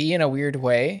shitty in a weird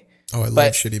way. Oh, I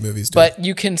love shitty movies, dude. But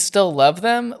you can still love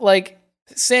them. Like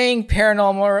saying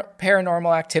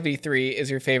Paranormal Activity 3 is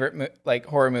your favorite like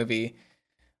horror movie,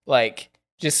 like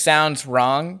just sounds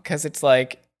wrong because it's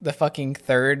like the fucking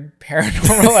third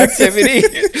Paranormal Activity,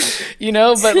 you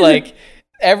know, but like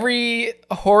every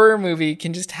horror movie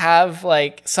can just have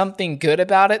like something good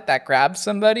about it that grabs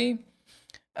somebody.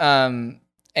 And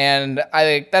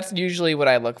that's usually what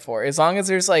I look for. As long as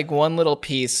there's like one little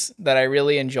piece that I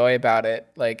really enjoy about it,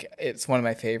 like it's one of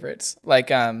my favorites. Like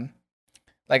I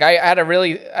had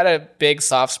a big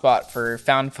soft spot for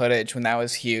found footage when that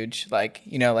was huge. Like,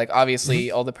 you know, like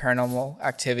obviously all the Paranormal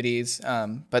Activities.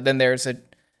 But then there's a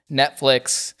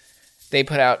Netflix, they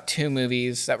put out 2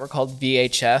 movies that were called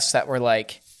VHS that were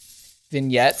like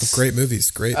vignettes. Great movies.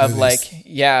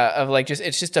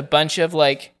 It's just a bunch of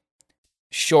like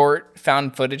short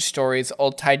found footage stories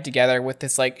all tied together with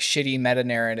this like shitty meta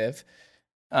narrative.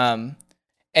 And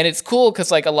it's cool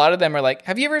because like a lot of them are like,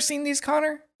 have you ever seen these,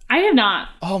 Connor? I have not.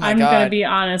 Oh my God. I'm going to be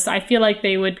honest. I feel like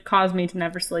they would cause me to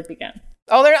never sleep again.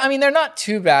 Oh, they're not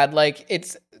too bad. Like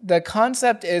the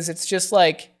concept is it's just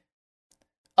like,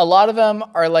 a lot of them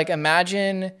are like,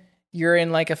 imagine you're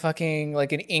in like a fucking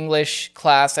like an English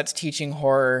class that's teaching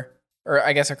horror, or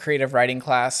I guess a creative writing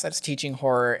class that's teaching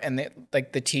horror, and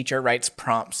the teacher writes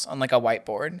prompts on like a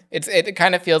whiteboard. It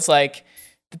kind of feels like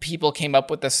the people came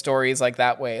up with the stories like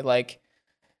that way. Like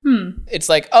it's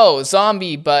like, oh,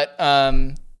 zombie, but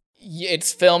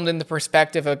it's filmed in the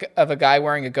perspective of a guy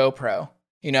wearing a GoPro,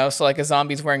 you know, so like a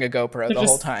zombie's wearing a GoPro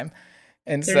whole time,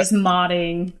 and they're just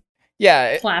modding.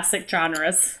 Yeah. Classic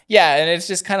genres. Yeah, and it's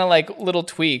just kind of like little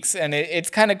tweaks, and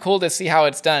it's kind of cool to see how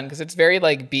it's done because it's very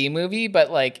like B movie, but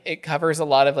like it covers a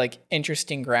lot of like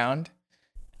interesting ground.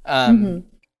 But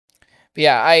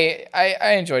yeah,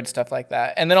 I enjoyed stuff like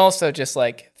that, and then also just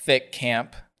like thick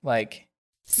camp, like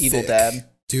Evil Dead.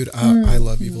 Dude, I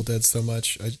love Evil Dead so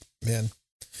much. Man,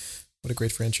 what a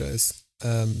great franchise.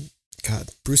 God,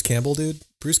 Bruce Campbell, dude.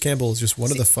 Bruce Campbell is just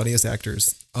one of the funniest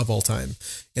actors of all time.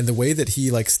 And the way that he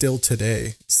like still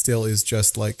is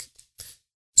just like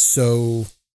so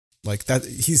like that.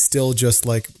 He's still just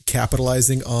like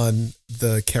capitalizing on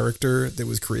the character that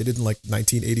was created in like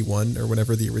 1981 or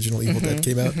whenever the original Evil Dead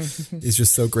came out is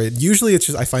just so great. Usually it's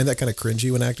just, I find that kind of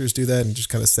cringy when actors do that and just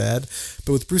kind of sad,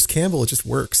 but with Bruce Campbell, it just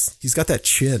works. He's got that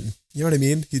chin. You know what I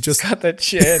mean? He just got that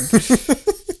chin.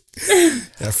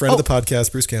 Yeah, friend of the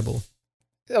podcast, Bruce Campbell.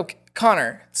 Okay,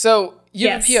 Connor, so you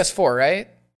have a PS4, right?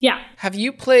 Yeah. Have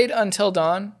you played Until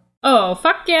Dawn? Oh,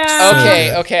 fuck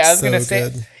yeah. Okay. I was going to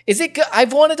say, is it good?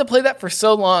 I've wanted to play that for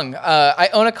so long. I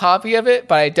own a copy of it,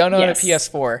 but I don't own a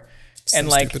PS4. So and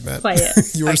like, stupid, Matt. Play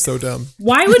it. You were so dumb.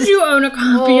 Why would you own a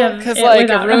copy of it because like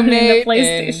a roommate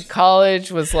PlayStation? in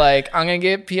college was like, I'm going to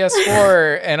get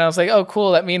PS4. And I was like, oh,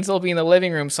 cool. That means it'll be in the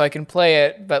living room so I can play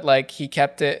it. But like he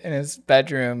kept it in his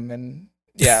bedroom and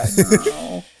yeah.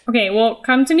 Oh. Okay, well,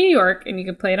 come to New York and you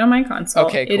can play it on my console.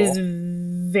 Okay, cool. It is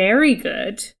very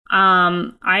good.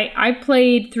 I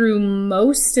played through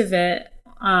most of it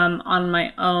on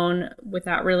my own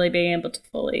without really being able to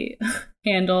fully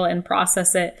handle and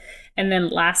process it. And then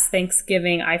last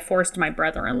Thanksgiving, I forced my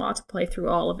brother-in-law to play through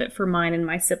all of it for mine and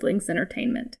my siblings'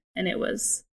 entertainment. And it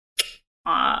was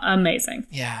amazing.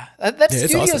 Yeah. That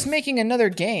studio's awesome. Making another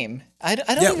game. I don't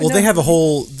Yeah, even well, know. they have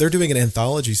they're doing an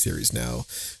anthology series now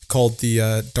called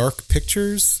the Dark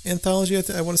Pictures Anthology,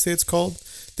 I want to say it's called.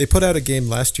 They put out a game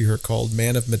last year called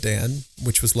Man of Medan,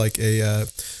 which was like a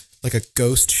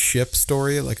ghost ship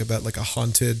story, like about like a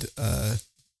haunted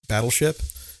battleship.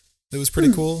 That was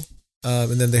pretty cool.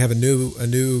 And then they have a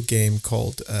new game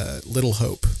called Little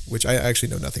Hope, which I actually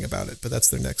know nothing about it, but that's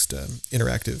their next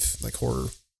interactive like horror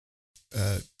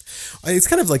It's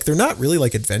kind of like they're not really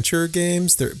like adventure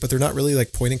games, but they're not really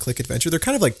like point and click adventure. They're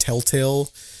kind of like Telltale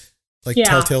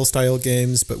style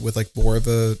games, but with like more of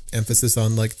a emphasis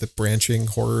on like the branching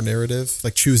horror narrative,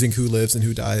 like choosing who lives and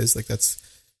who dies. Like it's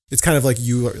kind of like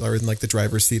you are in like the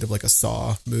driver's seat of like a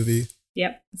Saw movie.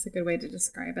 Yep, that's a good way to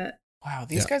describe it. Wow,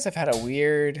 these guys have had a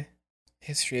weird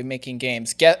history of making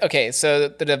games. Okay, so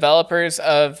the developers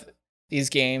of these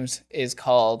games is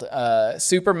called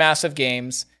Supermassive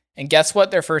Games, and guess what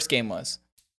their first game was?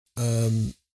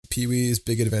 Pee-wee's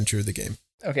Big Adventure, the game.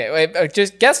 Okay, wait,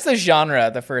 just guess the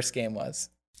genre the first game was.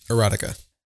 Erotica.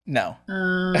 No.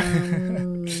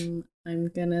 I'm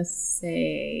gonna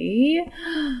say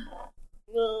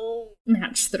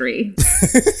Match 3.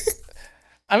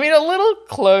 I mean, a little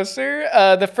closer.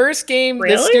 The first game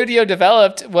this studio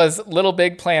developed was Little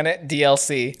Big Planet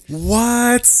DLC.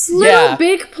 What? Little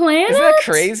Big Planet? Isn't that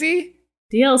crazy?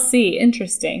 DLC,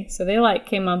 interesting. So they like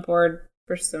came on board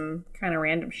for some kind of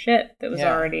random shit that was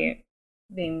already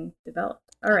being developed.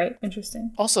 All right,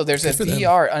 interesting. Also, there's a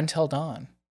VR Until Dawn.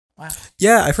 Wow.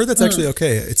 Yeah, I've heard that's actually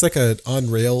okay. It's like a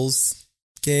on rails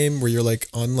game where you're like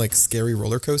on like scary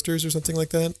roller coasters or something like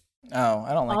that. Oh,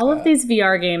 I don't like all of these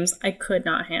VR games I could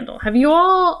not handle. Have you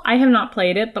all? I have not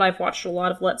played it, but I've watched a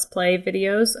lot of Let's Play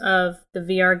videos of the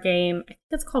VR game. I think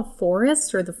it's called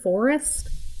Forest or The Forest.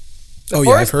 Yeah,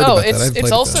 I've heard about that.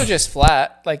 It's also just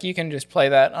flat. Like you can just play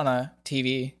that on a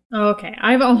TV. Oh, okay,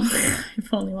 I've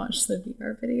only watched the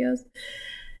VR videos.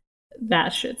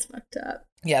 That shit's fucked up.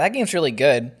 Yeah, that game's really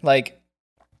good. Like,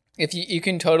 if you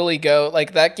can totally go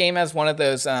like that game has one of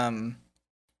those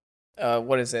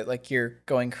what is it? Like you're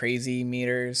going crazy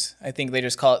meters. I think they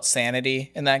just call it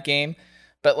sanity in that game.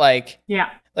 But like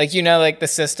like like the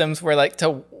systems where like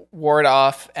to ward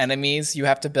off enemies, you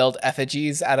have to build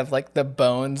effigies out of like the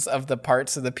bones of the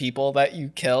parts of the people that you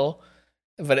kill,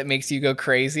 but it makes you go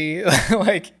crazy.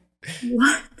 Like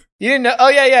what? You didn't know? Oh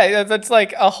yeah. That's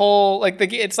like a whole like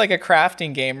it's like a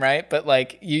crafting game, right? But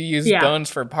like you use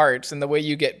bones for parts, and the way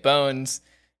you get bones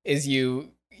is you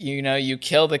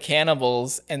kill the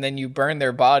cannibals and then you burn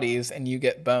their bodies and you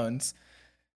get bones,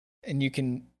 and you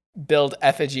can build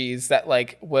effigies that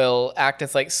like will act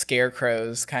as like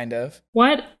scarecrows, kind of.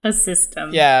 What a system!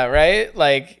 Yeah, right.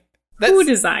 Like who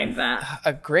designed that?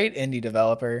 A great indie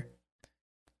developer.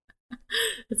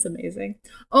 It's amazing.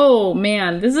 Oh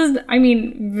man, this is, I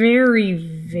mean, very,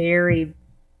 very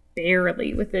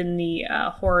barely within the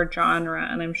horror genre,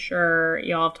 and I'm sure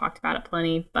y'all have talked about it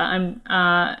plenty. But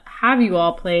have you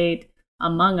all played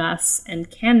Among Us,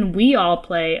 and can we all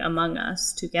play Among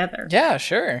Us together? Yeah,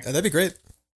 sure. That'd be great.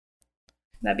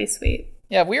 That'd be sweet.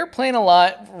 Yeah, we were playing a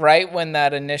lot right when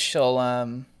that initial.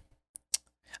 I'm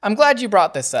glad you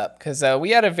brought this up because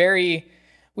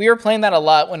we were playing that a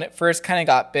lot when it first kind of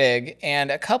got big.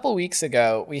 And a couple weeks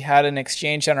ago, we had an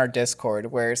exchange on our Discord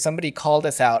where somebody called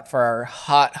us out for our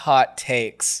hot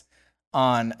takes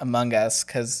on Among Us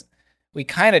because we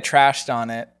kind of trashed on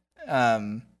it.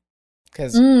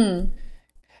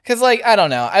 Because like, I don't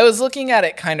know. I was looking at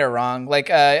it kind of wrong.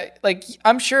 Like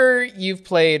I'm sure you've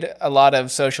played a lot of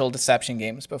social deception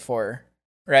games before,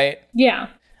 right? Yeah.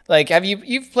 Like,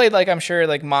 you've played, like, I'm sure,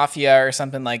 like, Mafia or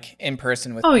something, like, in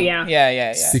person with me.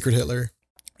 Yeah. Secret Hitler.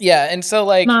 Yeah, and so,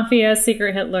 like... Mafia,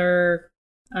 Secret Hitler,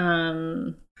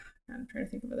 I'm trying to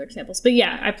think of other examples. But,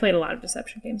 yeah, I played a lot of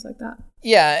deception games like that.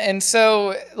 Yeah, and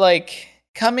so, like,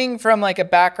 coming from, like, a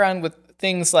background with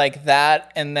things like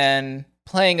that, and then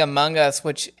playing Among Us,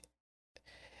 which...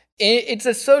 It's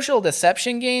a social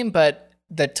deception game, but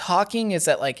the talking is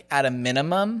at a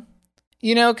minimum...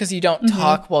 because you don't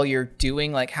talk while you're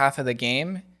doing like half of the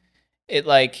game. It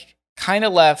like kind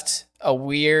of left a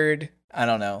weird, I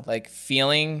don't know, like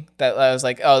feeling that I was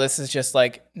like, oh, this is just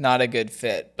like not a good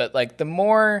fit. But like the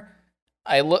more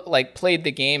I played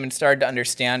the game and started to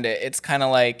understand it, it's kind of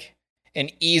like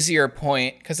an easier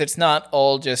point because it's not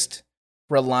all just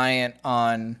reliant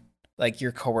on like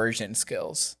your coercion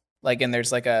skills. Like, and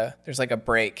there's like a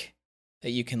break that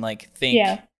you can like think.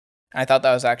 Yeah. I thought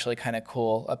that was actually kind of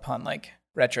cool upon like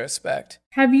retrospect.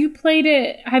 Have you played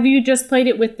it? Have you just played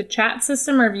it with the chat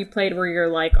system, or have you played where you're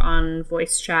like on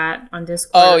voice chat on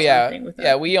Discord? Oh yeah,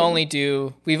 yeah. We've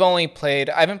only played.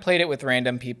 I haven't played it with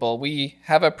random people. We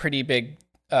have a pretty big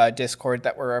Discord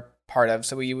that we're a part of,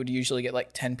 so we would usually get like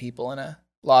 10 people in a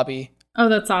lobby. Oh,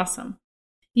 that's awesome.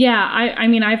 Yeah, I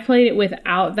mean, I've played it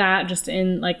without that, just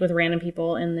in like with random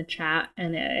people in the chat,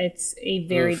 and it's a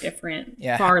very different,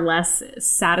 far less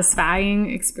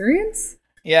satisfying experience.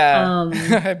 Yeah,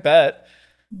 I bet.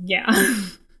 Yeah,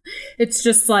 it's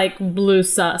just like blue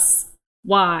sus.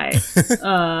 Why?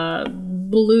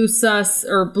 Blue sus,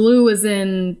 or blue is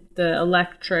in the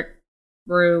electric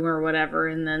room or whatever,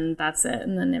 and then that's it,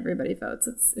 and then everybody votes.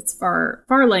 It's far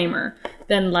lamer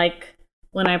than like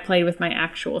when I played with my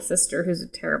actual sister, who's a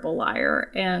terrible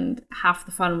liar, and half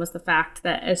the fun was the fact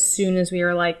that as soon as we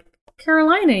were like,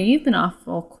 Carolina, you've been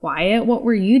awful quiet, what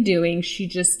were you doing? She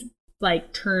just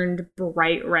like turned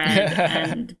bright red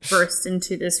and burst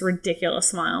into this ridiculous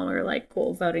smile. We were like,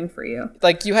 cool, voting for you.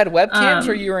 Like you had webcams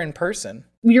or you were in person?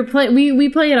 We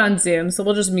play it on Zoom, so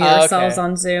we'll just mute ourselves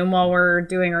on Zoom while we're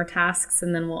doing our tasks,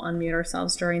 and then we'll unmute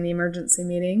ourselves during the emergency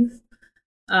meetings.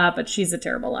 But she's a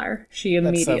terrible liar. She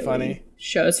immediately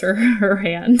shows her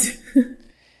hand.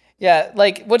 Yeah,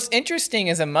 like what's interesting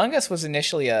is Among Us was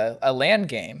initially a LAN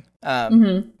game,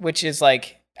 which is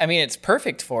like, I mean, it's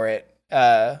perfect for it.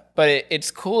 But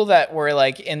it's cool that we're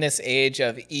like in this age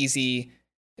of easy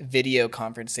video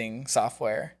conferencing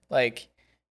software, like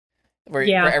where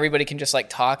everybody can just like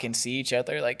talk and see each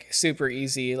other, like super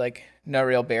easy, like no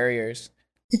real barriers.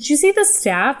 Did you see the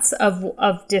stats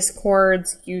of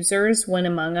Discord's users when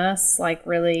Among Us like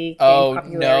really gained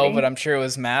popularity? No, but I'm sure it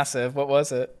was massive. What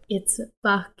was it? It's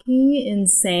fucking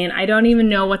insane. I don't even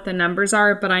know what the numbers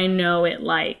are, but I know it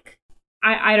like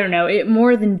I don't know. It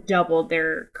more than doubled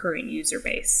their current user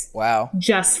base. Wow.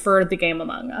 Just for the game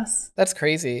Among Us. That's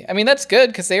crazy. I mean, that's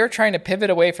good because they were trying to pivot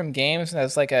away from games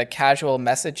as like a casual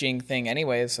messaging thing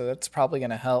anyway. So that's probably going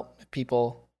to help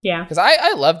people. Yeah. Because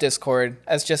I love Discord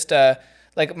as just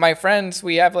like my friends,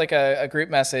 we have like a group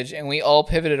message and we all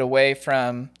pivoted away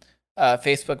from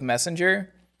Facebook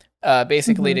Messenger,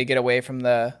 basically to get away from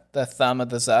the thumb of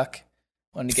the Zuck.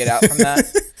 Wanted to get out from that.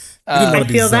 I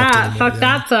feel that. Fuck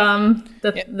that thumb. The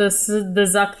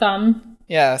Zuck thumb.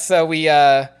 Yeah. So we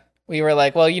were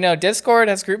like, well, you know, Discord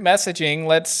has group messaging.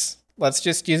 Let's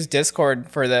just use Discord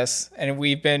for this. And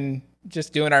we've been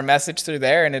just doing our message through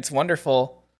there, and it's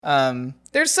wonderful.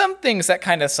 There's some things that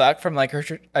kind of suck from like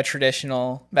a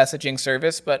traditional messaging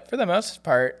service, but for the most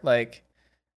part, like,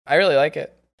 I really like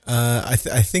it. I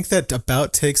think that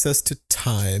about takes us to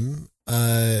time.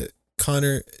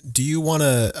 Connor, do you want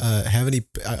to have any?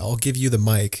 I'll give you the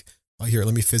mic. Oh, here,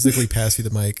 let me physically pass you the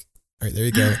mic. All right, there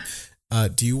you go.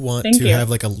 Do you want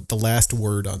have like the last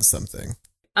word on something?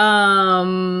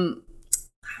 Last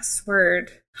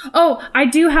word. Oh, I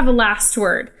do have a last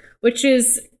word, which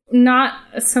is not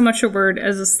so much a word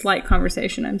as a slight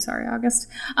conversation. I'm sorry, August.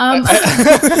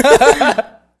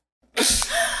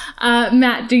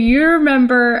 Matt, do you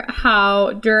remember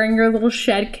how during your little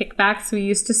shed kickbacks we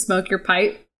used to smoke your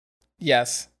pipe?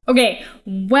 Yes. Okay.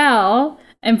 Well,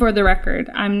 and for the record,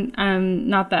 I'm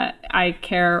not that I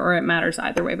care or it matters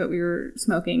either way, but we were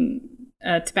smoking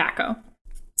tobacco.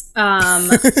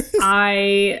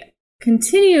 I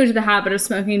continued the habit of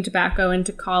smoking tobacco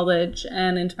into college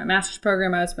and into my master's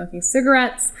program. I was smoking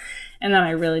cigarettes, and then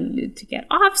I really needed to get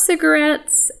off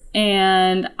cigarettes.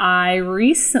 And I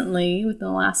recently, within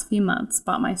the last few months,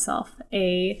 bought myself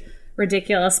a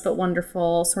ridiculous but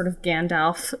wonderful sort of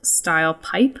Gandalf style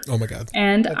pipe. Oh my god.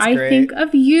 And I think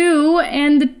of you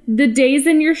and the days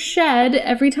in your shed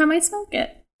every time I smoke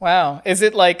it. Wow. Is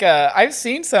it like I've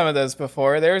seen some of those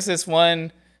before. There was this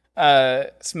one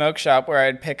smoke shop where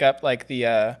I'd pick up like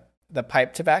the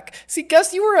pipe tobacco. See,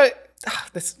 Gus, you were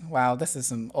this is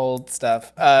some old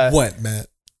stuff. What, Matt?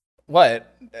 What?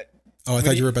 Oh, I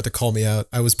thought you were about to call me out.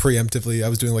 I was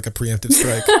doing like a preemptive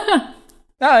strike.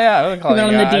 Oh yeah, I wouldn't call it.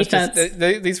 On the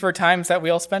defense. These were times that we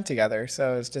all spent together,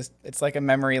 so it's like a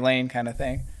memory lane kind of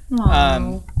thing.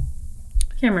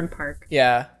 Cameron Park.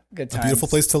 Yeah, good times. A beautiful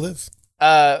place to live.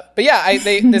 But yeah,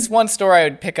 this one store I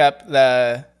would pick up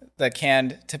the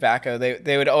canned tobacco.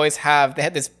 They would always they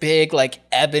had this big like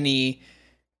ebony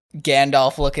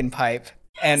Gandalf looking pipe,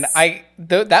 and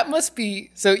that must be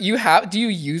so. Do you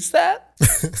use that?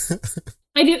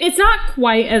 I do. It's not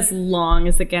quite as long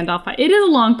as the Gandalf pipe. It is a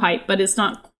long pipe, but it's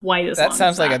not quite as long. That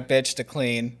sounds like a bitch to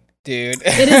clean, dude.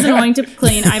 It is annoying to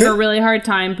clean. I have a really hard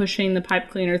time pushing the pipe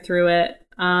cleaner through it.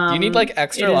 Do you need like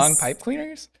extra long pipe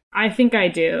cleaners? I think I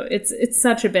do. It's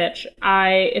such a bitch.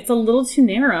 It's a little too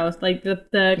narrow. Like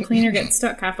the cleaner gets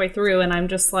stuck halfway through, and I'm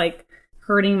just like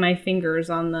hurting my fingers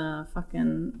on the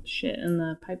fucking shit in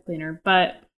the pipe cleaner.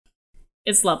 But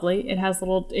it's lovely. It has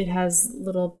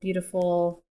little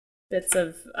beautiful bits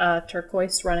of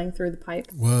turquoise running through the pipe.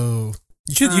 Whoa.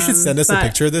 You should send us a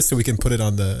picture of this so we can put it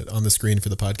on the screen for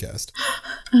the podcast.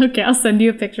 Okay, I'll send you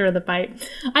a picture of the pipe.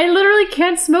 I literally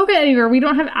can't smoke it anywhere. We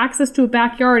don't have access to a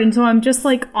backyard, and so I'm just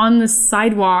like on the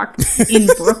sidewalk in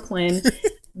Brooklyn,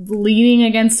 leaning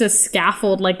against a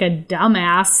scaffold like a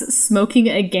dumbass, smoking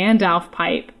a Gandalf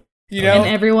pipe. You know,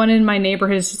 and everyone in my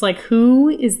neighborhood is just like, who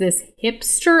is this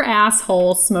hipster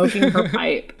asshole smoking her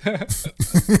pipe?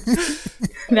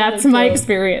 That's my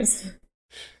experience.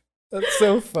 That's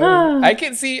so funny.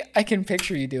 I can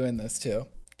picture you doing this too.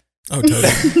 Oh,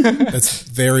 totally. That's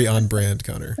very on brand,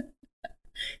 Connor.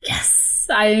 Yes,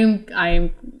 I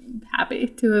am happy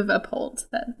to have upheld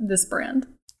this brand.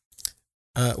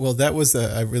 Well, that was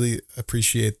I really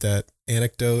appreciate that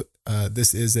anecdote.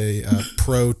 This is a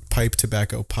pro pipe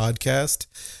tobacco podcast.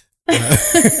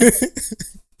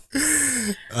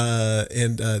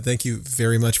 And thank you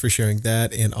very much for sharing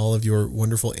that and all of your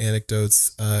wonderful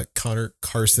anecdotes, Connor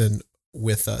Carson,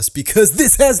 with us, because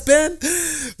this has been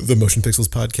the Motion Pixels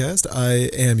podcast. I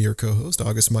am your co-host,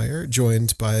 August Meyer,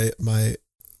 joined by my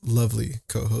lovely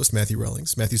co-host, Matthew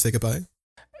Rawlings. Matthew, say goodbye.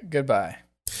 Goodbye.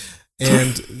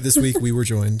 And this week we were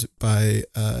joined by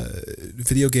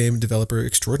video game developer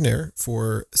extraordinaire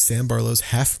for Sam Barlow's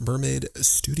Half Mermaid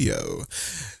Studio,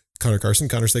 Connor Carson.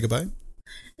 Connor, say goodbye.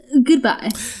 Goodbye.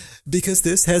 Because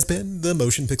this has been the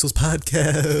Motion Pixels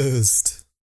podcast.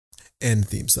 End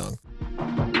theme song.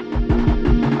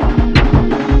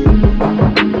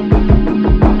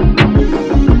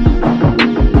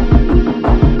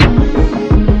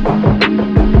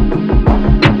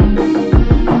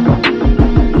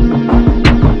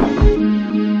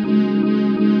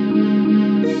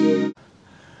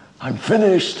 I'm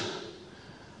finished.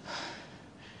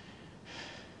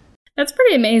 That's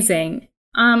pretty amazing.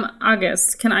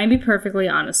 August, can I be perfectly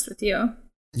honest with you?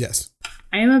 Yes.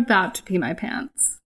 I am about to pee my pants.